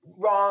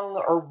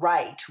wrong or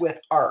right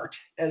with art,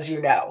 as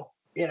you know.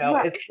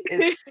 Right.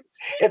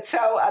 It's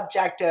so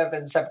objective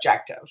and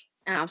subjective.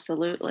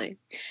 Absolutely.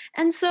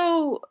 And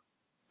so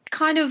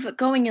kind of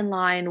going in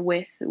line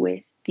with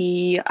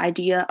the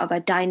idea of a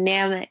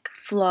dynamic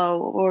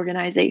flow of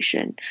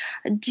organization,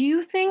 do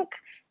you think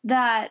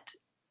that,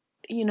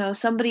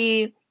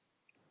 somebody,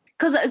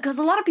 because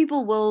a lot of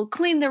people will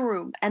clean their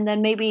room and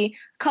then maybe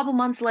a couple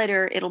months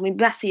later it'll be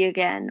messy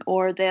again,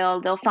 or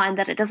they'll find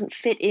that it doesn't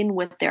fit in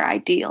with their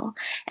ideal.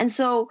 And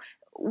so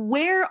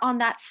where on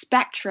that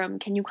spectrum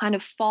can you kind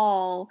of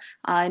fall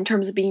in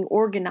terms of being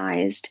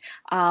organized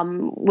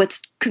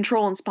with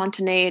control and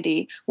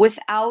spontaneity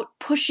without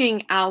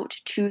pushing out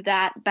to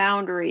that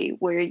boundary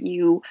where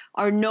you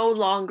are no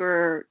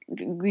longer,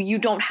 you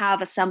don't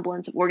have a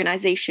semblance of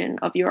organization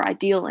of your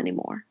ideal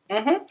anymore?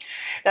 Mm-hmm.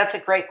 That's a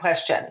great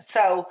question.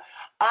 So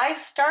I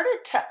started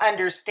to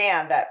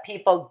understand that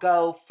people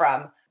go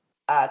from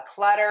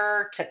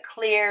clutter to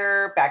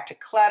clear, back to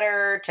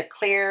clutter to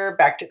clear,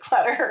 back to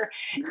clutter.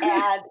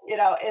 And,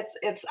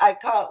 it's, I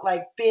call it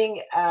like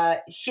being a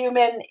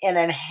human in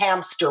a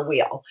hamster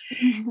wheel.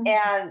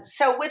 And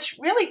so, which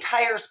really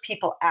tires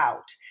people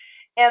out.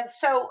 And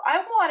so I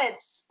wanted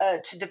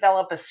to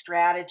develop a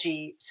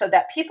strategy so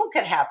that people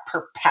could have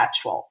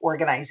perpetual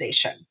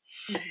organization.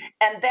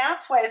 And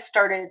that's why I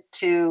started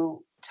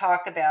to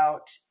talk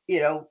about,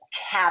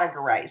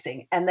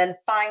 categorizing and then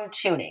fine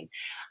tuning.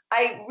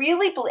 I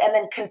really believe, and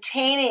then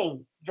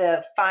containing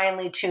the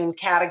finely tuned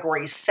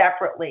categories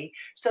separately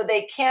so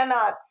they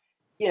cannot,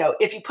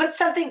 if you put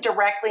something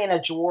directly in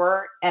a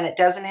drawer and it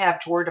doesn't have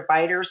drawer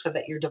dividers so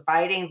that you're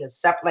dividing the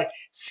like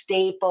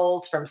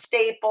staples, from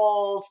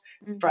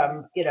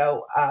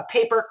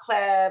paper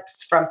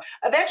clips,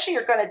 eventually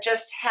you're going to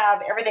just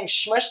have everything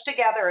smushed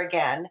together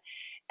again.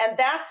 And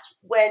that's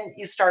when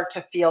you start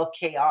to feel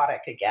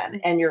chaotic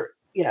again. And you're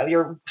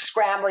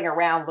scrambling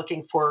around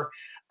looking for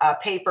a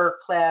paper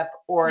clip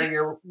or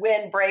your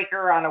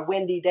windbreaker on a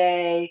windy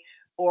day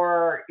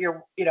or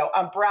your,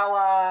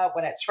 umbrella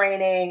when it's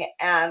raining.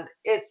 And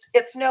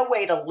it's no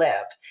way to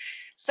live.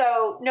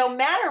 So no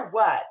matter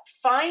what,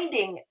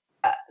 finding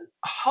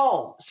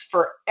homes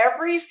for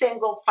every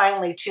single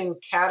finely tuned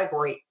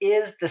category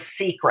is the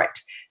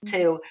secret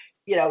to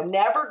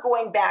never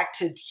going back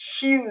to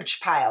huge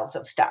piles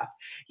of stuff.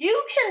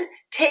 You can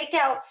take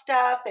out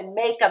stuff and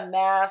make a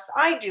mess.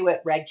 I do it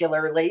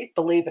regularly,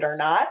 believe it or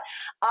not.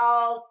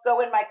 I'll go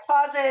in my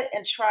closet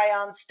and try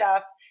on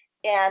stuff,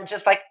 and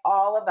just like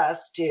all of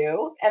us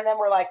do. And then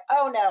we're like,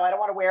 oh no, I don't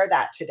want to wear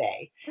that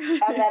today.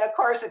 And then of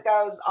course it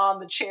goes on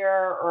the chair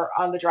or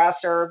on the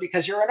dresser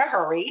because you're in a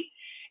hurry.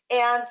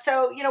 And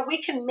so,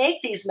 we can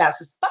make these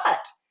messes,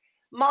 but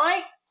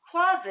my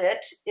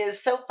closet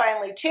is so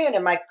finely tuned,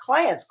 and my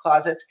clients'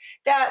 closets,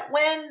 that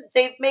when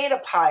they've made a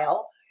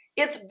pile,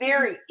 it's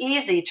very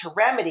easy to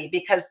remedy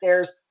because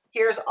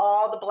here's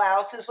all the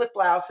blouses with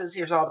blouses,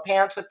 here's all the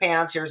pants with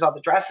pants, here's all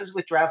the dresses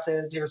with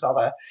dresses, here's all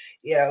the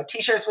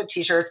t-shirts with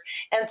t-shirts,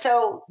 and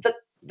so the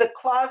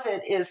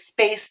closet is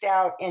spaced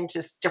out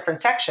into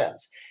different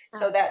sections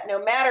so that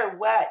no matter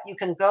what, you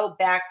can go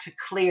back to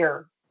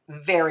clear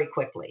very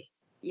quickly.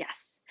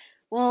 Yes.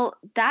 Well,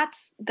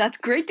 that's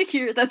great to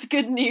hear. That's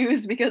good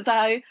news because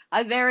I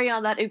vary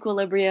on that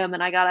equilibrium,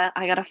 and I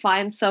gotta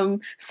find some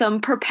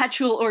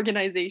perpetual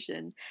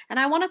organization. And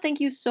I want to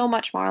thank you so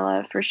much,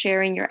 Marla, for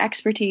sharing your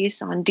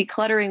expertise on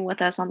decluttering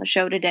with us on the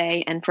show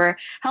today, and for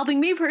helping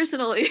me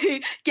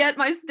personally get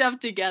my stuff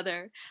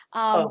together.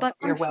 But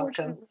you're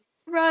welcome.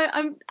 Right.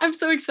 I'm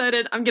so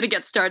excited. I'm going to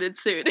get started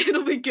soon.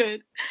 It'll be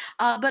good.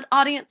 But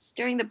audience,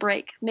 during the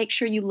break, make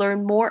sure you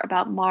learn more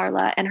about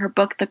Marla and her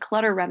book, The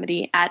Clutter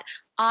Remedy, at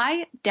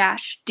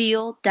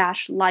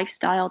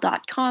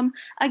i-deal-lifestyle.com.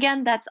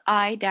 Again, that's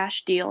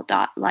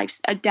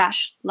i-deal-life.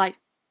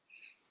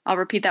 I'll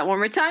repeat that one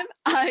more time,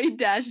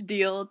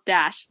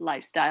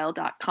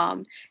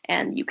 i-deal-lifestyle.com.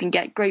 And you can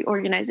get great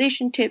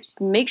organization tips.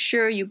 Make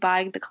sure you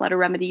buy The Clutter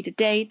Remedy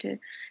today to,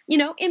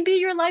 imbue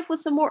your life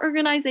with some more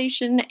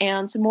organization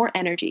and some more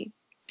energy.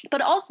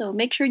 But also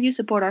make sure you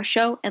support our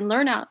show and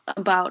learn out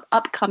about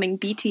upcoming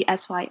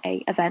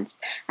BTSYA events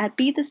at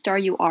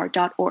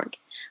BeTheStarYouAre.org.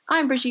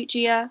 I'm Brigitte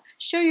Gia.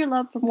 Show your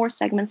love for more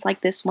segments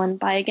like this one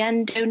by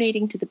again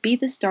donating to the Be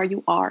the Star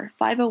You Are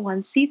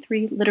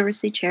 501c3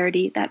 literacy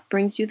charity that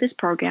brings you this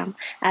program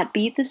at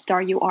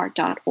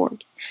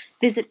BeTheStarYouAre.org.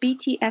 Visit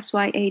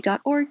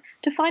btsya.org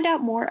to find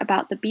out more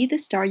about the Be the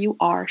Star You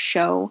Are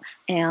show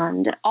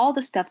and all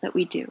the stuff that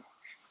we do.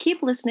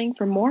 Keep listening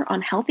for more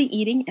on healthy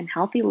eating and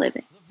healthy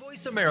living.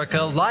 Voice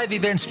America Live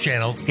Events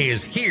channel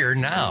is here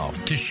now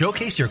to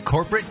showcase your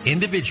corporate,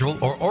 individual,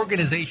 or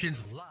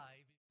organization's live.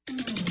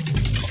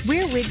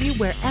 We're with you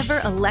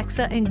wherever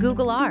Alexa and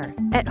Google are.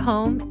 At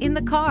home, in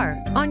the car,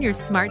 on your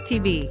smart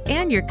TV,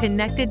 and your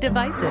connected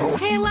devices.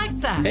 Hey,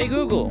 Alexa. Hey,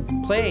 Google.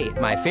 Play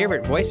my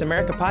favorite Voice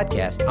America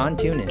podcast on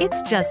TuneIn.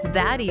 It's just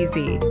that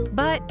easy.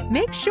 But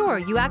make sure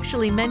you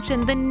actually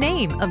mention the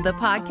name of the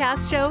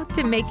podcast show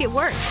to make it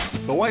work.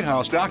 The White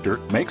House doctor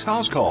makes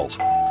house calls.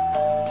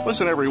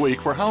 Listen every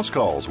week for House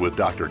Calls with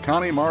Dr.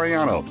 Connie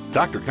Mariano.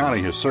 Dr.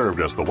 Connie has served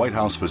as the White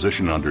House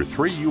physician under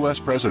 3 U.S.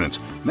 presidents.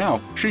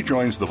 Now, she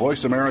joins the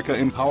Voice America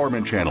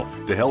Empowerment Channel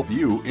to help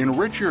you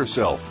enrich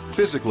yourself.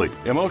 physically,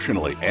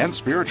 emotionally, and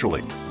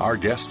spiritually. Our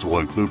guests will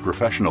include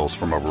professionals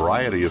from a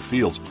variety of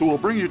fields who will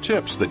bring you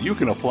tips that you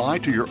can apply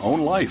to your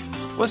own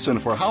life. Listen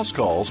for House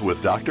Calls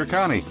with Dr.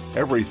 Connie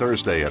every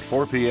Thursday at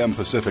 4 p.m.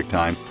 Pacific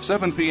Time,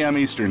 7 p.m.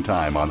 Eastern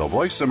Time on the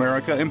Voice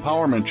America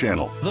Empowerment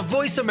Channel. The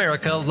Voice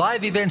America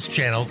Live Events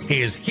channel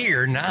is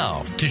here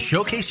now to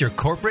showcase your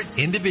corporate,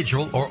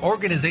 individual, or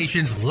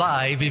organization's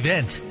live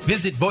event.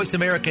 Visit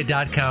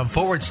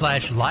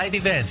voiceamerica.com/live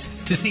events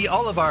to see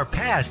all of our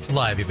past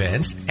live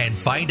events and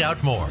find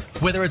out more.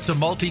 Whether it's a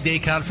multi-day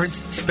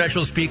conference,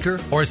 special speaker,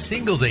 or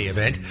single-day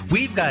event,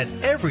 we've got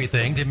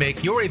everything to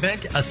make your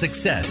event a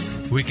success.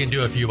 We can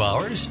do a few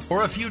hours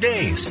or a few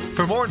days.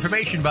 For more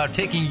information about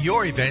taking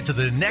your event to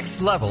the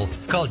next level,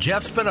 call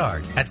Jeff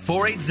Spinard at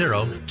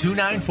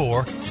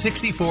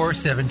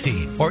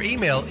 480-294-6417 or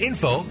email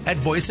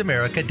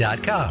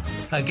info@voiceamerica.com.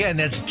 Again,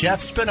 that's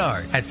Jeff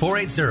Spinard at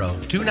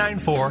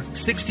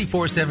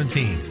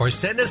 480-294-6417 or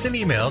send us an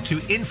email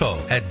to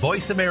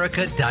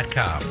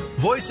info@voiceamerica.com.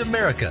 Voice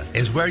America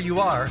is where you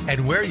are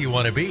and where you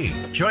want to be.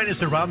 Join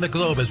us around the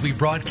globe as we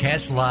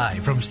broadcast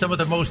live from some of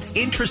the most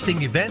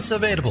interesting events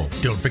available.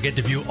 Don't forget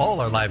to view all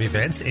our live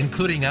events,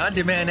 including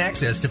on-demand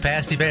access to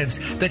past events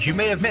that you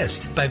may have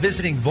missed by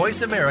visiting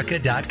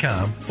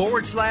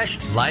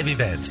voiceamerica.com/live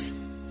events.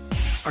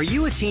 Are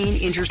you a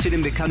teen interested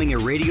in becoming a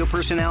radio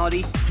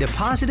personality? The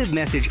Positive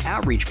Message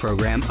Outreach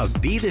Program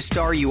of Be the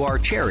Star You Are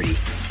charity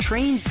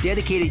trains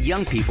dedicated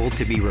young people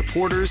to be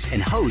reporters and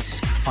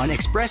hosts on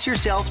Express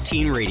Yourself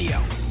Teen Radio.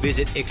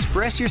 Visit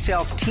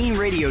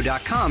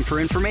expressyourselfteenradio.com for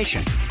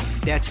information.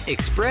 That's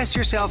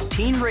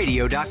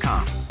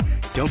expressyourselfteenradio.com.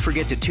 Don't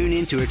forget to tune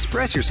in to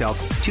Express Yourself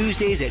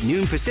Tuesdays at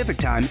noon Pacific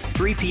Time,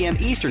 3 p.m.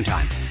 Eastern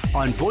Time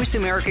on Voice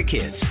America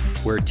Kids,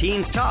 where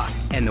teens talk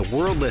and the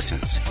world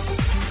listens.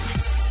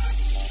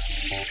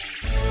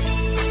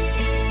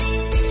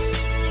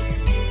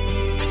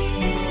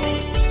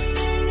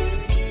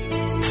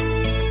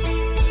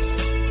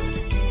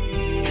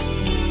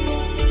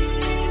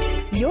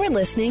 You're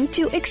listening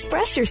to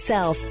Express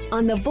Yourself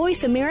on the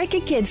Voice America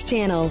Kids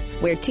channel,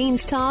 where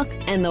teens talk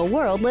and the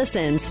world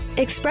listens.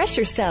 Express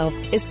Yourself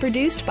is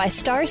produced by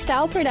Star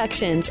Style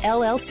Productions,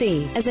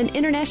 LLC, as an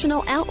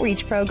international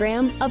outreach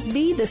program of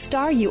Be the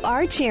Star You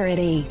Are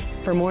charity.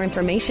 For more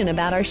information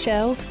about our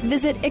show,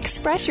 visit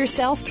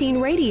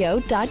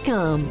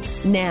expressyourselfteenradio.com.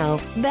 Now,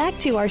 back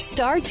to our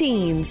star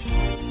teens.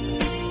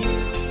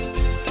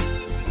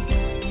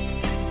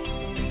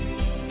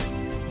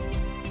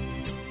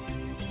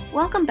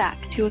 Welcome back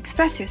to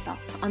Express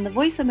Yourself on the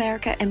Voice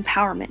America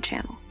Empowerment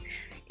Channel.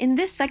 In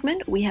this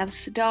segment, we have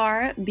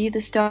Be the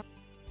Star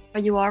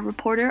You Are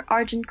reporter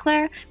Arjun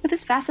Clare with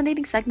his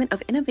fascinating segment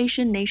of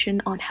Innovation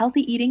Nation on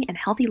healthy eating and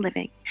healthy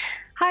living.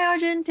 Hi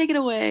Arjun, take it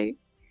away.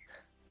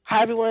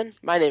 Hi everyone,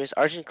 my name is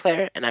Arjun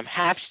Clare and I'm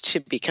happy to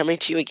be coming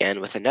to you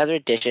again with another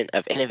edition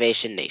of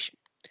Innovation Nation.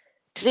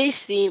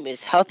 Today's theme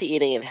is healthy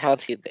eating and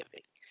healthy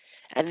living,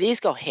 and these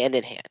go hand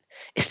in hand,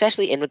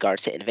 especially in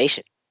regards to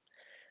innovation.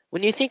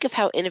 When you think of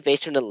how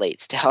innovation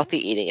relates to healthy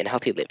eating and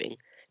healthy living,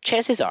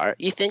 chances are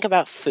you think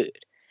about food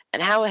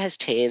and how it has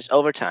changed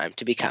over time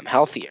to become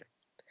healthier.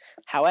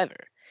 However,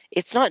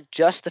 it's not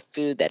just the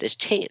food that has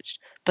changed,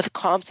 but the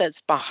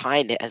concepts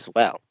behind it as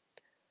well.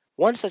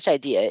 One such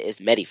idea is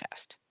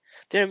Medifast.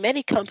 There are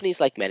many companies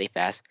like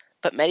Medifast,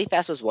 but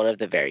Medifast was one of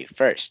the very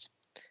first.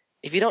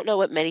 If you don't know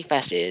what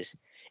Medifast is,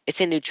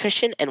 it's a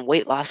nutrition and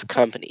weight loss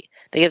company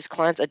that gives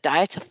clients a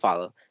diet to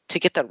follow to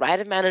get the right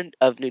amount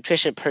of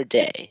nutrition per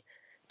day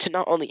to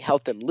not only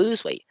help them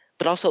lose weight,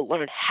 but also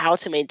learn how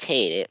to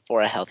maintain it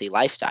for a healthy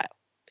lifestyle.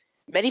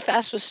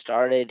 Medifast was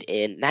started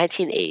in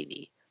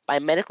 1980 by a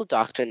medical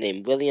doctor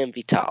named William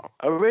Vitale.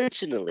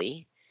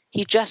 Originally,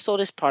 he just sold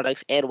his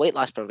products and weight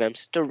loss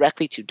programs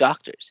directly to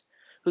doctors,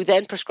 who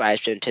then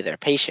prescribed them to their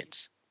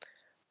patients.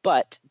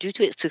 But due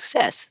to its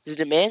success, the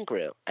demand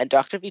grew, and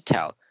Dr.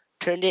 Vitale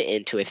turned it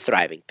into a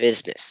thriving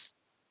business.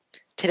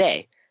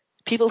 Today,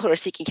 people who are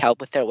seeking help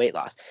with their weight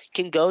loss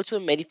can go to a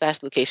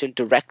Medifast location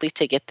directly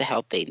to get the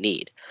help they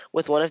need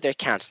with one of their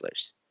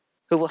counselors,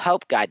 who will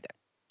help guide them.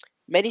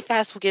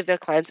 Medifast will give their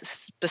clients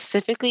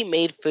specifically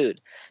made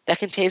food that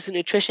contains the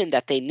nutrition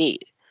that they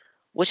need,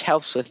 which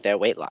helps with their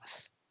weight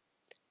loss.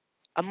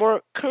 A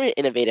more current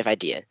innovative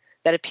idea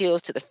that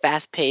appeals to the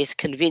fast-paced,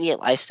 convenient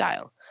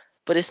lifestyle,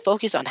 but is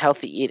focused on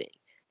healthy eating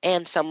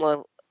and some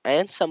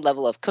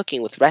level of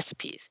cooking with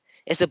recipes,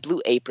 is the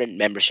Blue Apron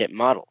membership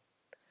model.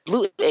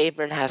 Blue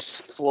Apron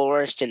has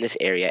flourished in this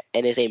area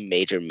and is a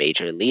major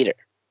leader.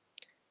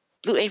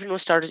 Blue Apron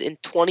was started in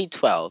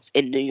 2012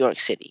 in New York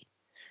City,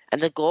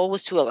 and the goal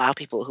was to allow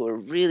people who are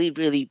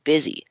really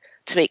busy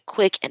to make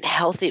quick and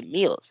healthy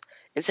meals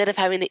instead of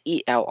having to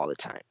eat out all the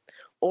time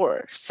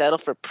or settle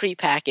for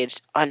prepackaged,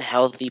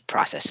 unhealthy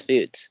processed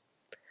foods.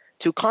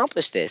 To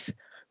accomplish this,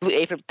 Blue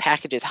Apron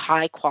packages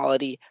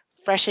high-quality,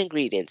 fresh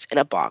ingredients in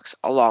a box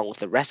along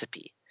with a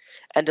recipe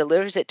and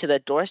delivers it to the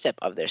doorstep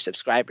of their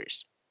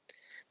subscribers.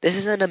 This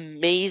is an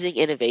amazing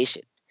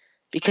innovation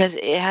because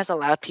it has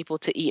allowed people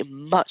to eat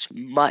much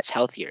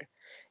healthier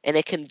in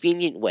a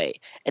convenient way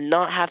and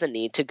not have the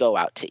need to go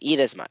out to eat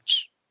as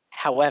much.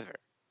 However,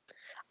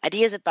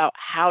 ideas about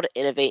how to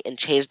innovate and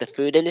change the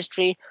food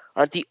industry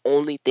aren't the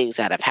only things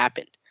that have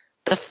happened.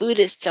 The food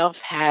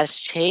itself has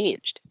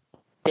changed.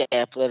 An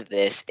example of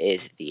this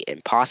is the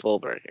Impossible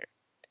Burger.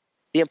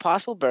 The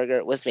Impossible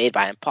Burger was made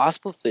by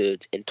Impossible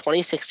Foods in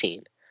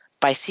 2016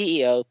 by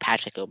CEO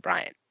Patrick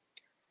O'Brien.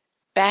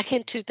 Back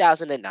in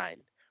 2009,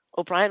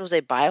 O'Brien was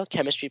a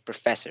biochemistry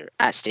professor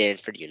at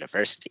Stanford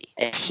University,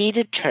 and he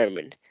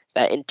determined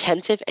that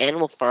intensive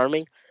animal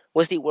farming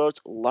was the world's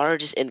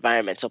largest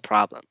environmental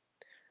problem.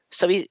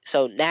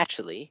 So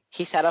naturally,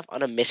 he set off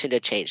on a mission to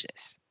change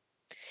this.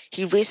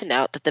 He reasoned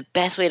out that the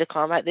best way to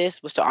combat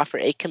this was to offer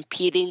a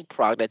competing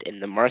product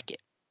in the market.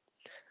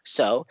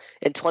 So,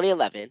 in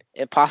 2011,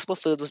 Impossible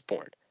Foods was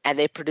born, and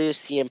they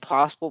produced the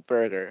Impossible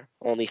Burger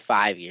only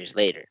 5 years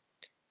later.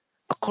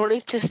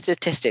 According to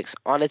statistics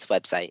on its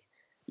website,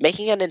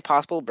 making an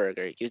Impossible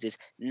Burger uses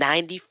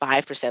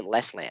 95%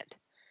 less land,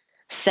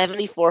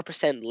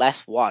 74%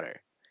 less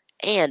water,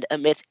 and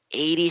emits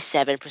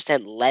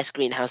 87% less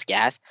greenhouse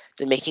gas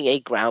than making a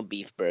ground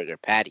beef burger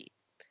patty.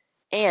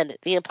 And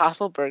the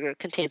Impossible Burger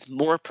contains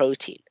more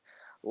protein,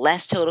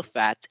 less total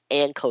fats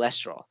and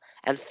cholesterol,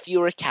 and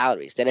fewer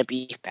calories than a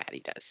beef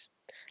patty does.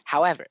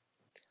 However,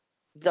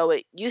 though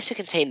it used to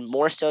contain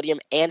more sodium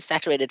and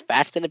saturated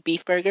fats than a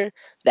beef burger,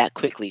 that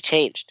quickly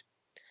changed.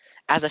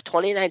 As of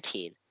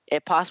 2019,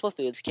 Impossible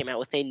Foods came out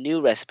with a new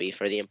recipe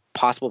for the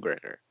Impossible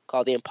Burger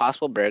called the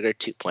Impossible Burger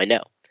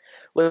 2.0,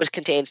 which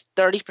contains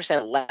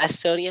 30% less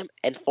sodium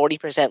and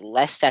 40%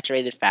 less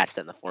saturated fats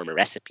than the former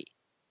recipe.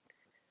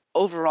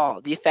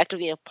 Overall, the effect of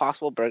the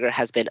Impossible Burger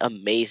has been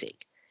amazing,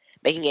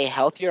 making a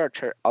healthier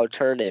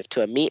alternative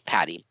to a meat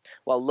patty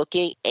while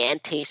looking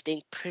and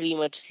tasting pretty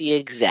much the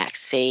exact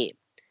same,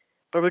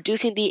 but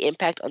reducing the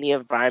impact on the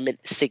environment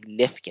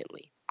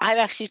significantly. I've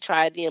actually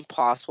tried the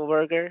Impossible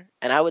Burger,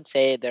 and I would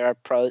say there are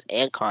pros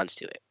and cons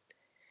to it.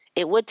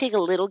 It would take a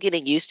little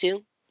getting used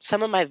to.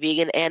 Some of my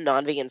vegan and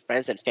non-vegan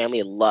friends and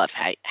family love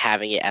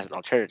having it as an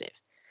alternative,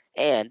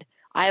 and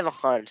I have a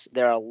hunch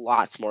there are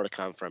lots more to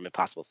come from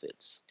Impossible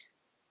Foods.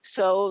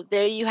 So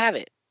there you have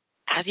it.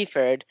 As you've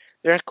heard,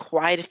 there are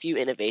quite a few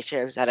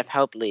innovations that have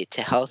helped lead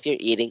to healthier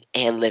eating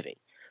and living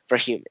for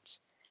humans.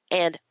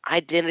 And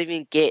I didn't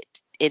even get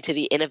into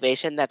the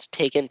innovation that's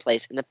taken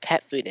place in the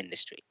pet food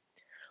industry,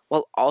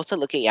 while also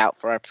looking out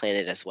for our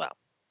planet as well.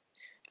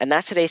 And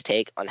that's today's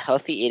take on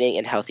healthy eating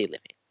and healthy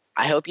living.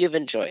 I hope you've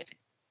enjoyed it.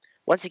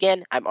 Once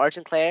again, I'm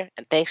Arjun Clare,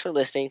 and thanks for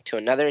listening to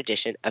another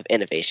edition of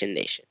Innovation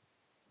Nation.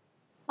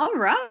 All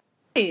right.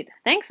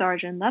 Thanks,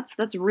 Arjun.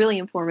 That's really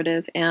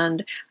informative,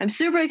 and I'm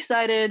super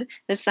excited.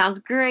 This sounds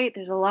great.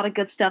 There's a lot of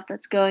good stuff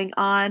that's going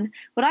on.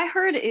 What I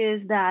heard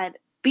is that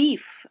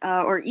beef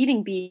or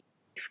eating beef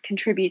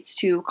contributes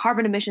to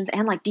carbon emissions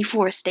and like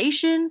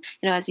deforestation.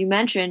 As you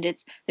mentioned,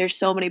 there's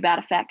so many bad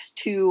effects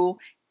to,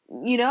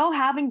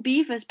 having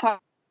beef as part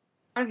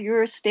of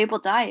your staple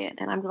diet.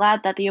 And I'm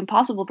glad that the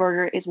Impossible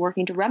Burger is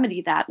working to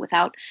remedy that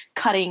without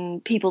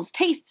cutting people's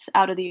tastes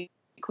out of the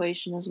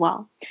equation as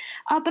well.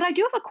 But I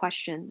do have a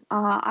question.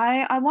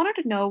 I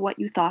wanted to know what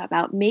you thought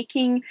about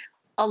making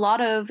a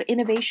lot of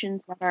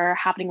innovations that are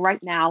happening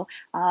right now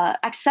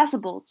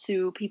accessible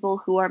to people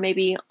who are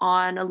maybe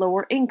on a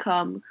lower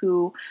income,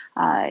 who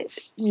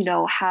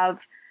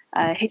have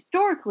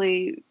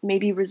historically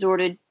maybe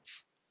resorted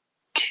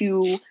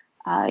to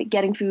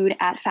getting food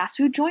at fast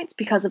food joints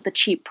because of the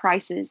cheap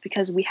prices,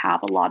 because we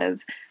have a lot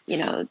of,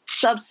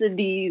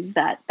 subsidies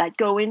that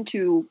go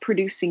into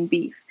producing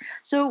beef.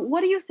 So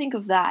what do you think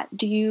of that?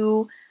 Do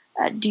you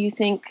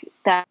think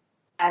that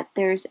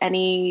there's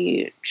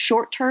any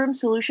short-term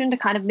solution to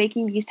kind of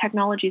making these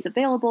technologies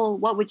available?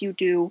 What would you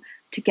do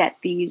to get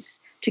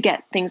things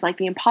like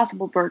the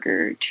Impossible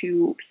Burger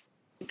to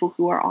people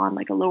who are on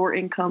like a lower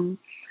income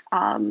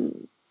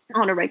on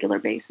a regular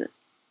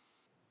basis?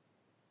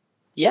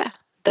 Yeah.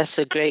 That's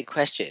a great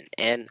question.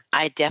 And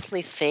I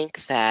definitely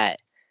think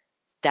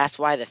that's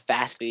why the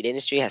fast food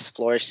industry has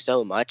flourished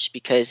so much,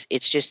 because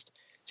it's just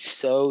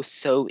so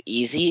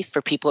easy for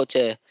people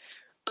to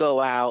go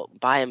out,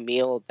 buy a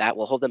meal that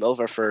will hold them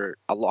over for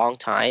a long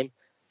time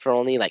for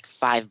only like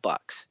 $5.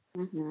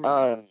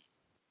 Mm-hmm.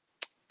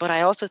 But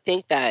I also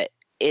think that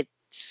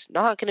it's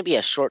not going to be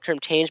a short-term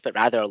change, but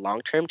rather a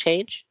long-term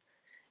change.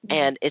 Mm-hmm.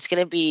 And it's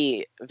going to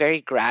be very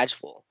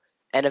gradual.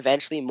 And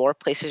eventually more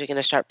places are going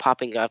to start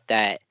popping up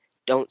that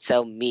don't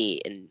sell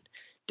meat and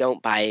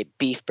don't buy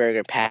beef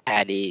burger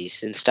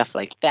patties and stuff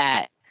like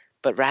that,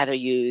 but rather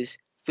use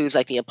foods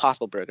like the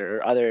Impossible Burger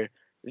or other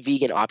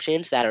vegan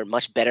options that are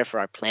much better for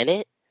our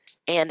planet.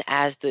 And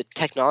as the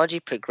technology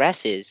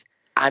progresses,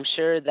 I'm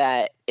sure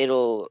that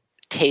it'll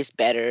taste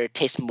better,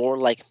 taste more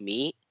like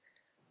meat.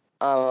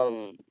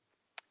 And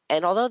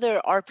although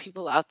there are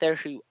people out there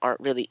who aren't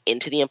really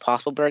into the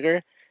Impossible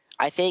Burger,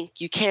 I think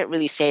you can't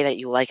really say that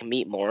you like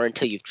meat more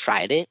until you've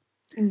tried it.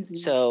 Mm-hmm.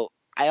 So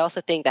I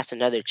also think that's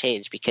another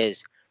change,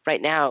 because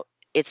right now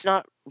it's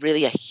not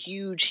really a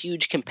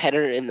huge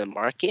competitor in the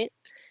market.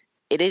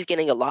 It is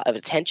getting a lot of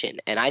attention,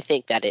 and I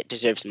think that it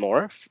deserves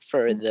more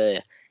for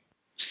the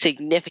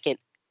significant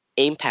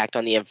impact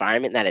on the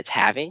environment that it's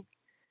having.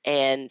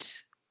 And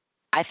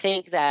I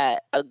think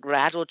that a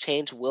gradual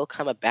change will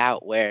come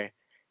about where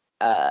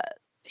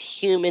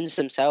humans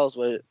themselves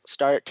will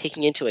start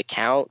taking into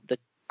account the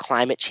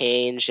climate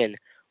change and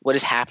what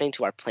is happening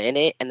to our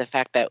planet, and the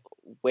fact that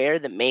we're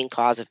the main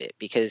cause of it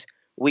because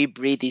we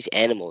breed these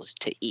animals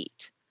to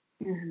eat.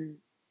 Mm-hmm.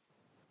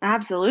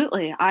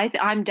 Absolutely.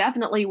 I'm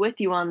definitely with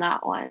you on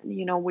that one.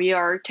 We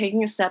are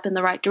taking a step in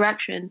the right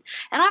direction.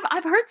 And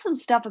I've heard some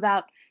stuff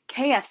about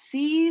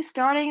KFC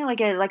starting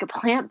like a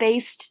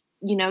plant-based,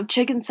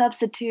 chicken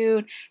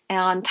substitute,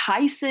 and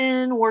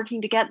Tyson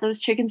working to get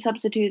those chicken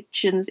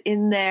substitutions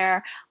in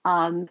there,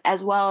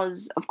 as well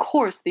as, of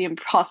course, the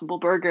Impossible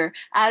Burger,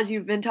 as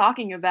you've been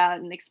talking about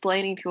and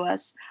explaining to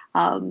us.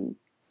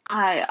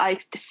 I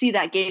see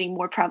that gaining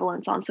more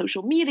prevalence on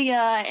social media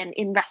and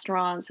in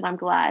restaurants, and I'm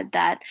glad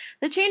that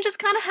the change is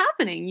kind of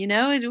happening.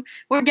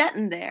 We're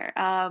getting there.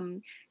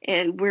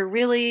 We're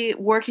really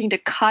working to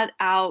cut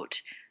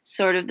out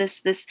sort of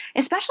this,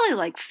 especially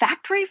like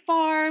factory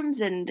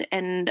farms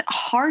and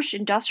harsh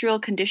industrial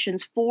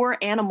conditions for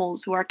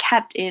animals who are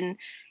kept in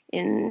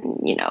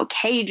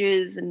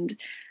cages. And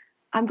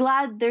I'm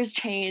glad there's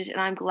change, and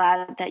I'm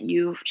glad that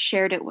you've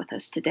shared it with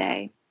us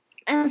today.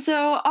 And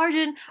so,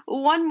 Arjun,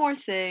 one more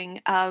thing,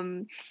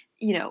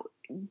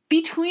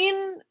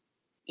 between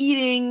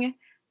eating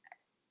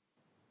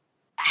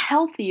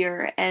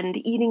healthier and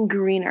eating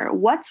greener,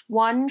 what's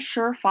one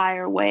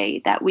surefire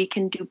way that we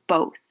can do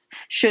both?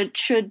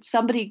 Should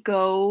somebody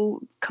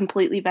go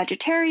completely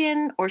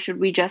vegetarian, or should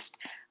we just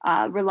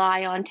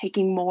rely on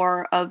taking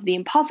more of the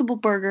Impossible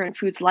Burger and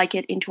foods like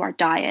it into our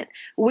diet?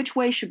 Which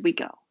way should we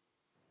go?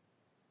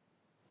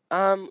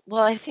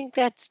 Well, I think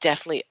that's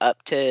definitely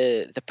up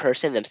to the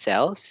person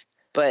themselves.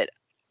 But,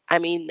 I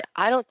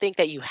don't think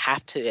that you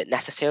have to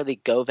necessarily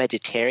go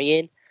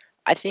vegetarian.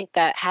 I think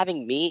that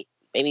having meat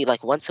maybe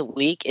like once a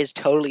week is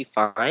totally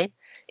fine.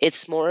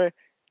 It's more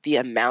the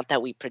amount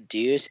that we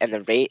produce and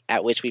the rate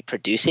at which we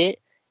produce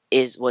it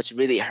is what's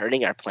really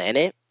hurting our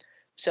planet.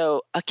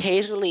 So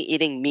occasionally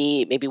eating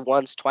meat, maybe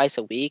once, twice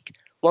a week,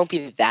 won't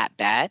be that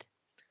bad.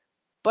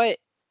 But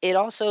it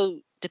also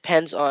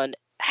depends on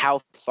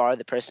how far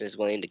the person is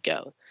willing to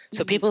go.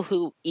 So people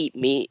who eat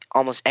meat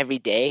almost every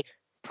day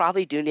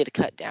probably do need to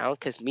cut down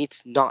because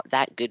meat's not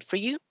that good for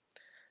you.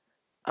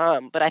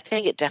 But I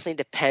think it definitely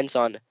depends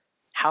on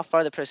how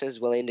far the person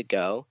is willing to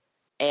go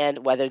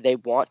and whether they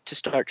want to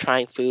start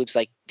trying foods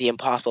like the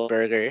Impossible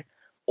Burger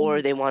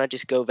or they want to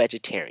just go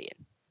vegetarian.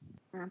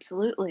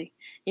 Absolutely.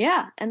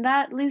 Yeah, and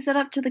that leaves it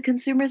up to the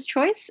consumer's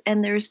choice.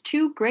 And there's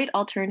two great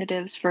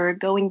alternatives for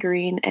going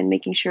green and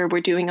making sure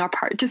we're doing our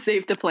part to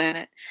save the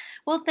planet.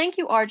 Well, thank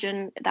you,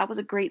 Arjun. That was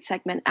a great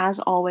segment, as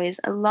always.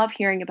 I love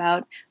hearing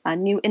about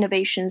new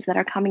innovations that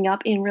are coming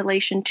up in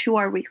relation to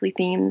our weekly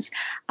themes.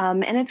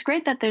 And it's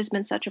great that there's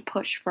been such a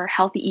push for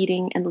healthy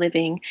eating and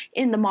living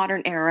in the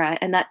modern era,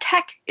 and that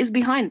tech is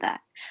behind that.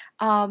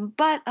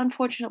 But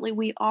unfortunately,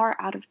 we are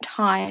out of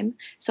time.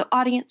 So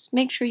audience,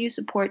 make sure you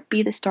support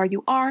Be the Star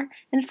You Are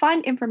and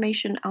find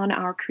information on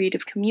our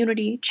creative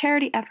community,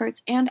 charity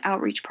efforts, and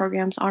outreach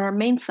programs on our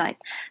main site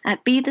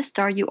at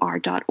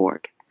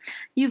BeTheStarYouAre.org.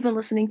 You've been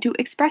listening to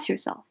Express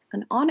Yourself,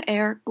 an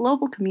on-air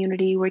global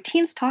community where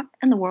teens talk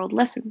and the world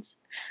listens.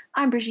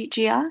 I'm Brigitte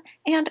Gia,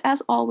 and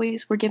as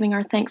always, we're giving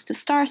our thanks to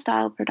Star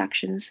Style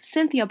Productions,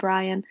 Cynthia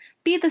Bryan,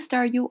 Be the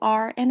Star You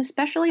Are, and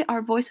especially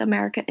our Voice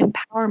America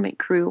Empowerment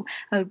crew,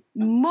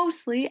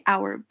 mostly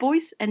our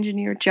voice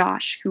engineer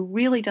Josh, who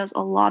really does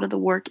a lot of the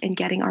work in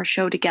getting our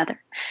show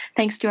together.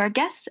 Thanks to our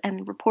guests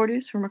and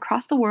reporters from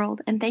across the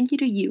world, and thank you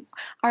to you,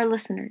 our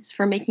listeners,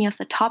 for making us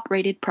a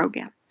top-rated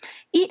program.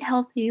 Eat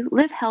healthy,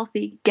 live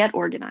healthy, get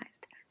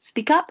organized.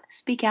 Speak up,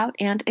 speak out,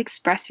 and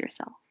express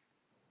yourself.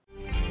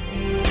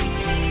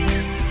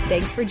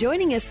 Thanks for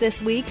joining us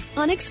this week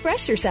on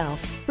Express Yourself,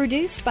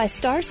 produced by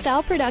Star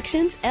Style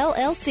Productions,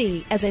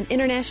 LLC, as an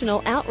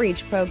international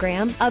outreach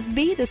program of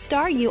Be the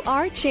Star You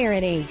Are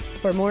charity.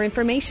 For more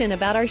information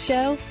about our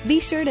show, be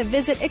sure to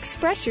visit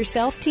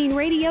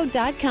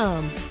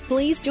ExpressYourselfTeenRadio.com.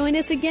 Please join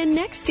us again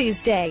next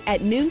Tuesday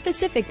at noon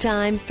Pacific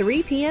Time,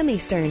 3 p.m.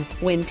 Eastern,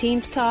 when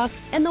teens talk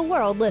and the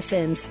world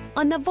listens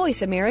on the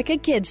Voice America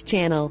Kids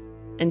channel.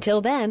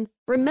 Until then,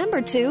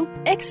 remember to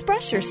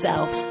express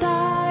yourself.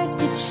 Stars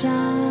could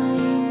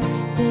shine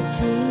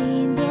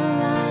between the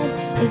lines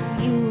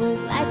if you would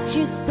let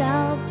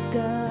yourself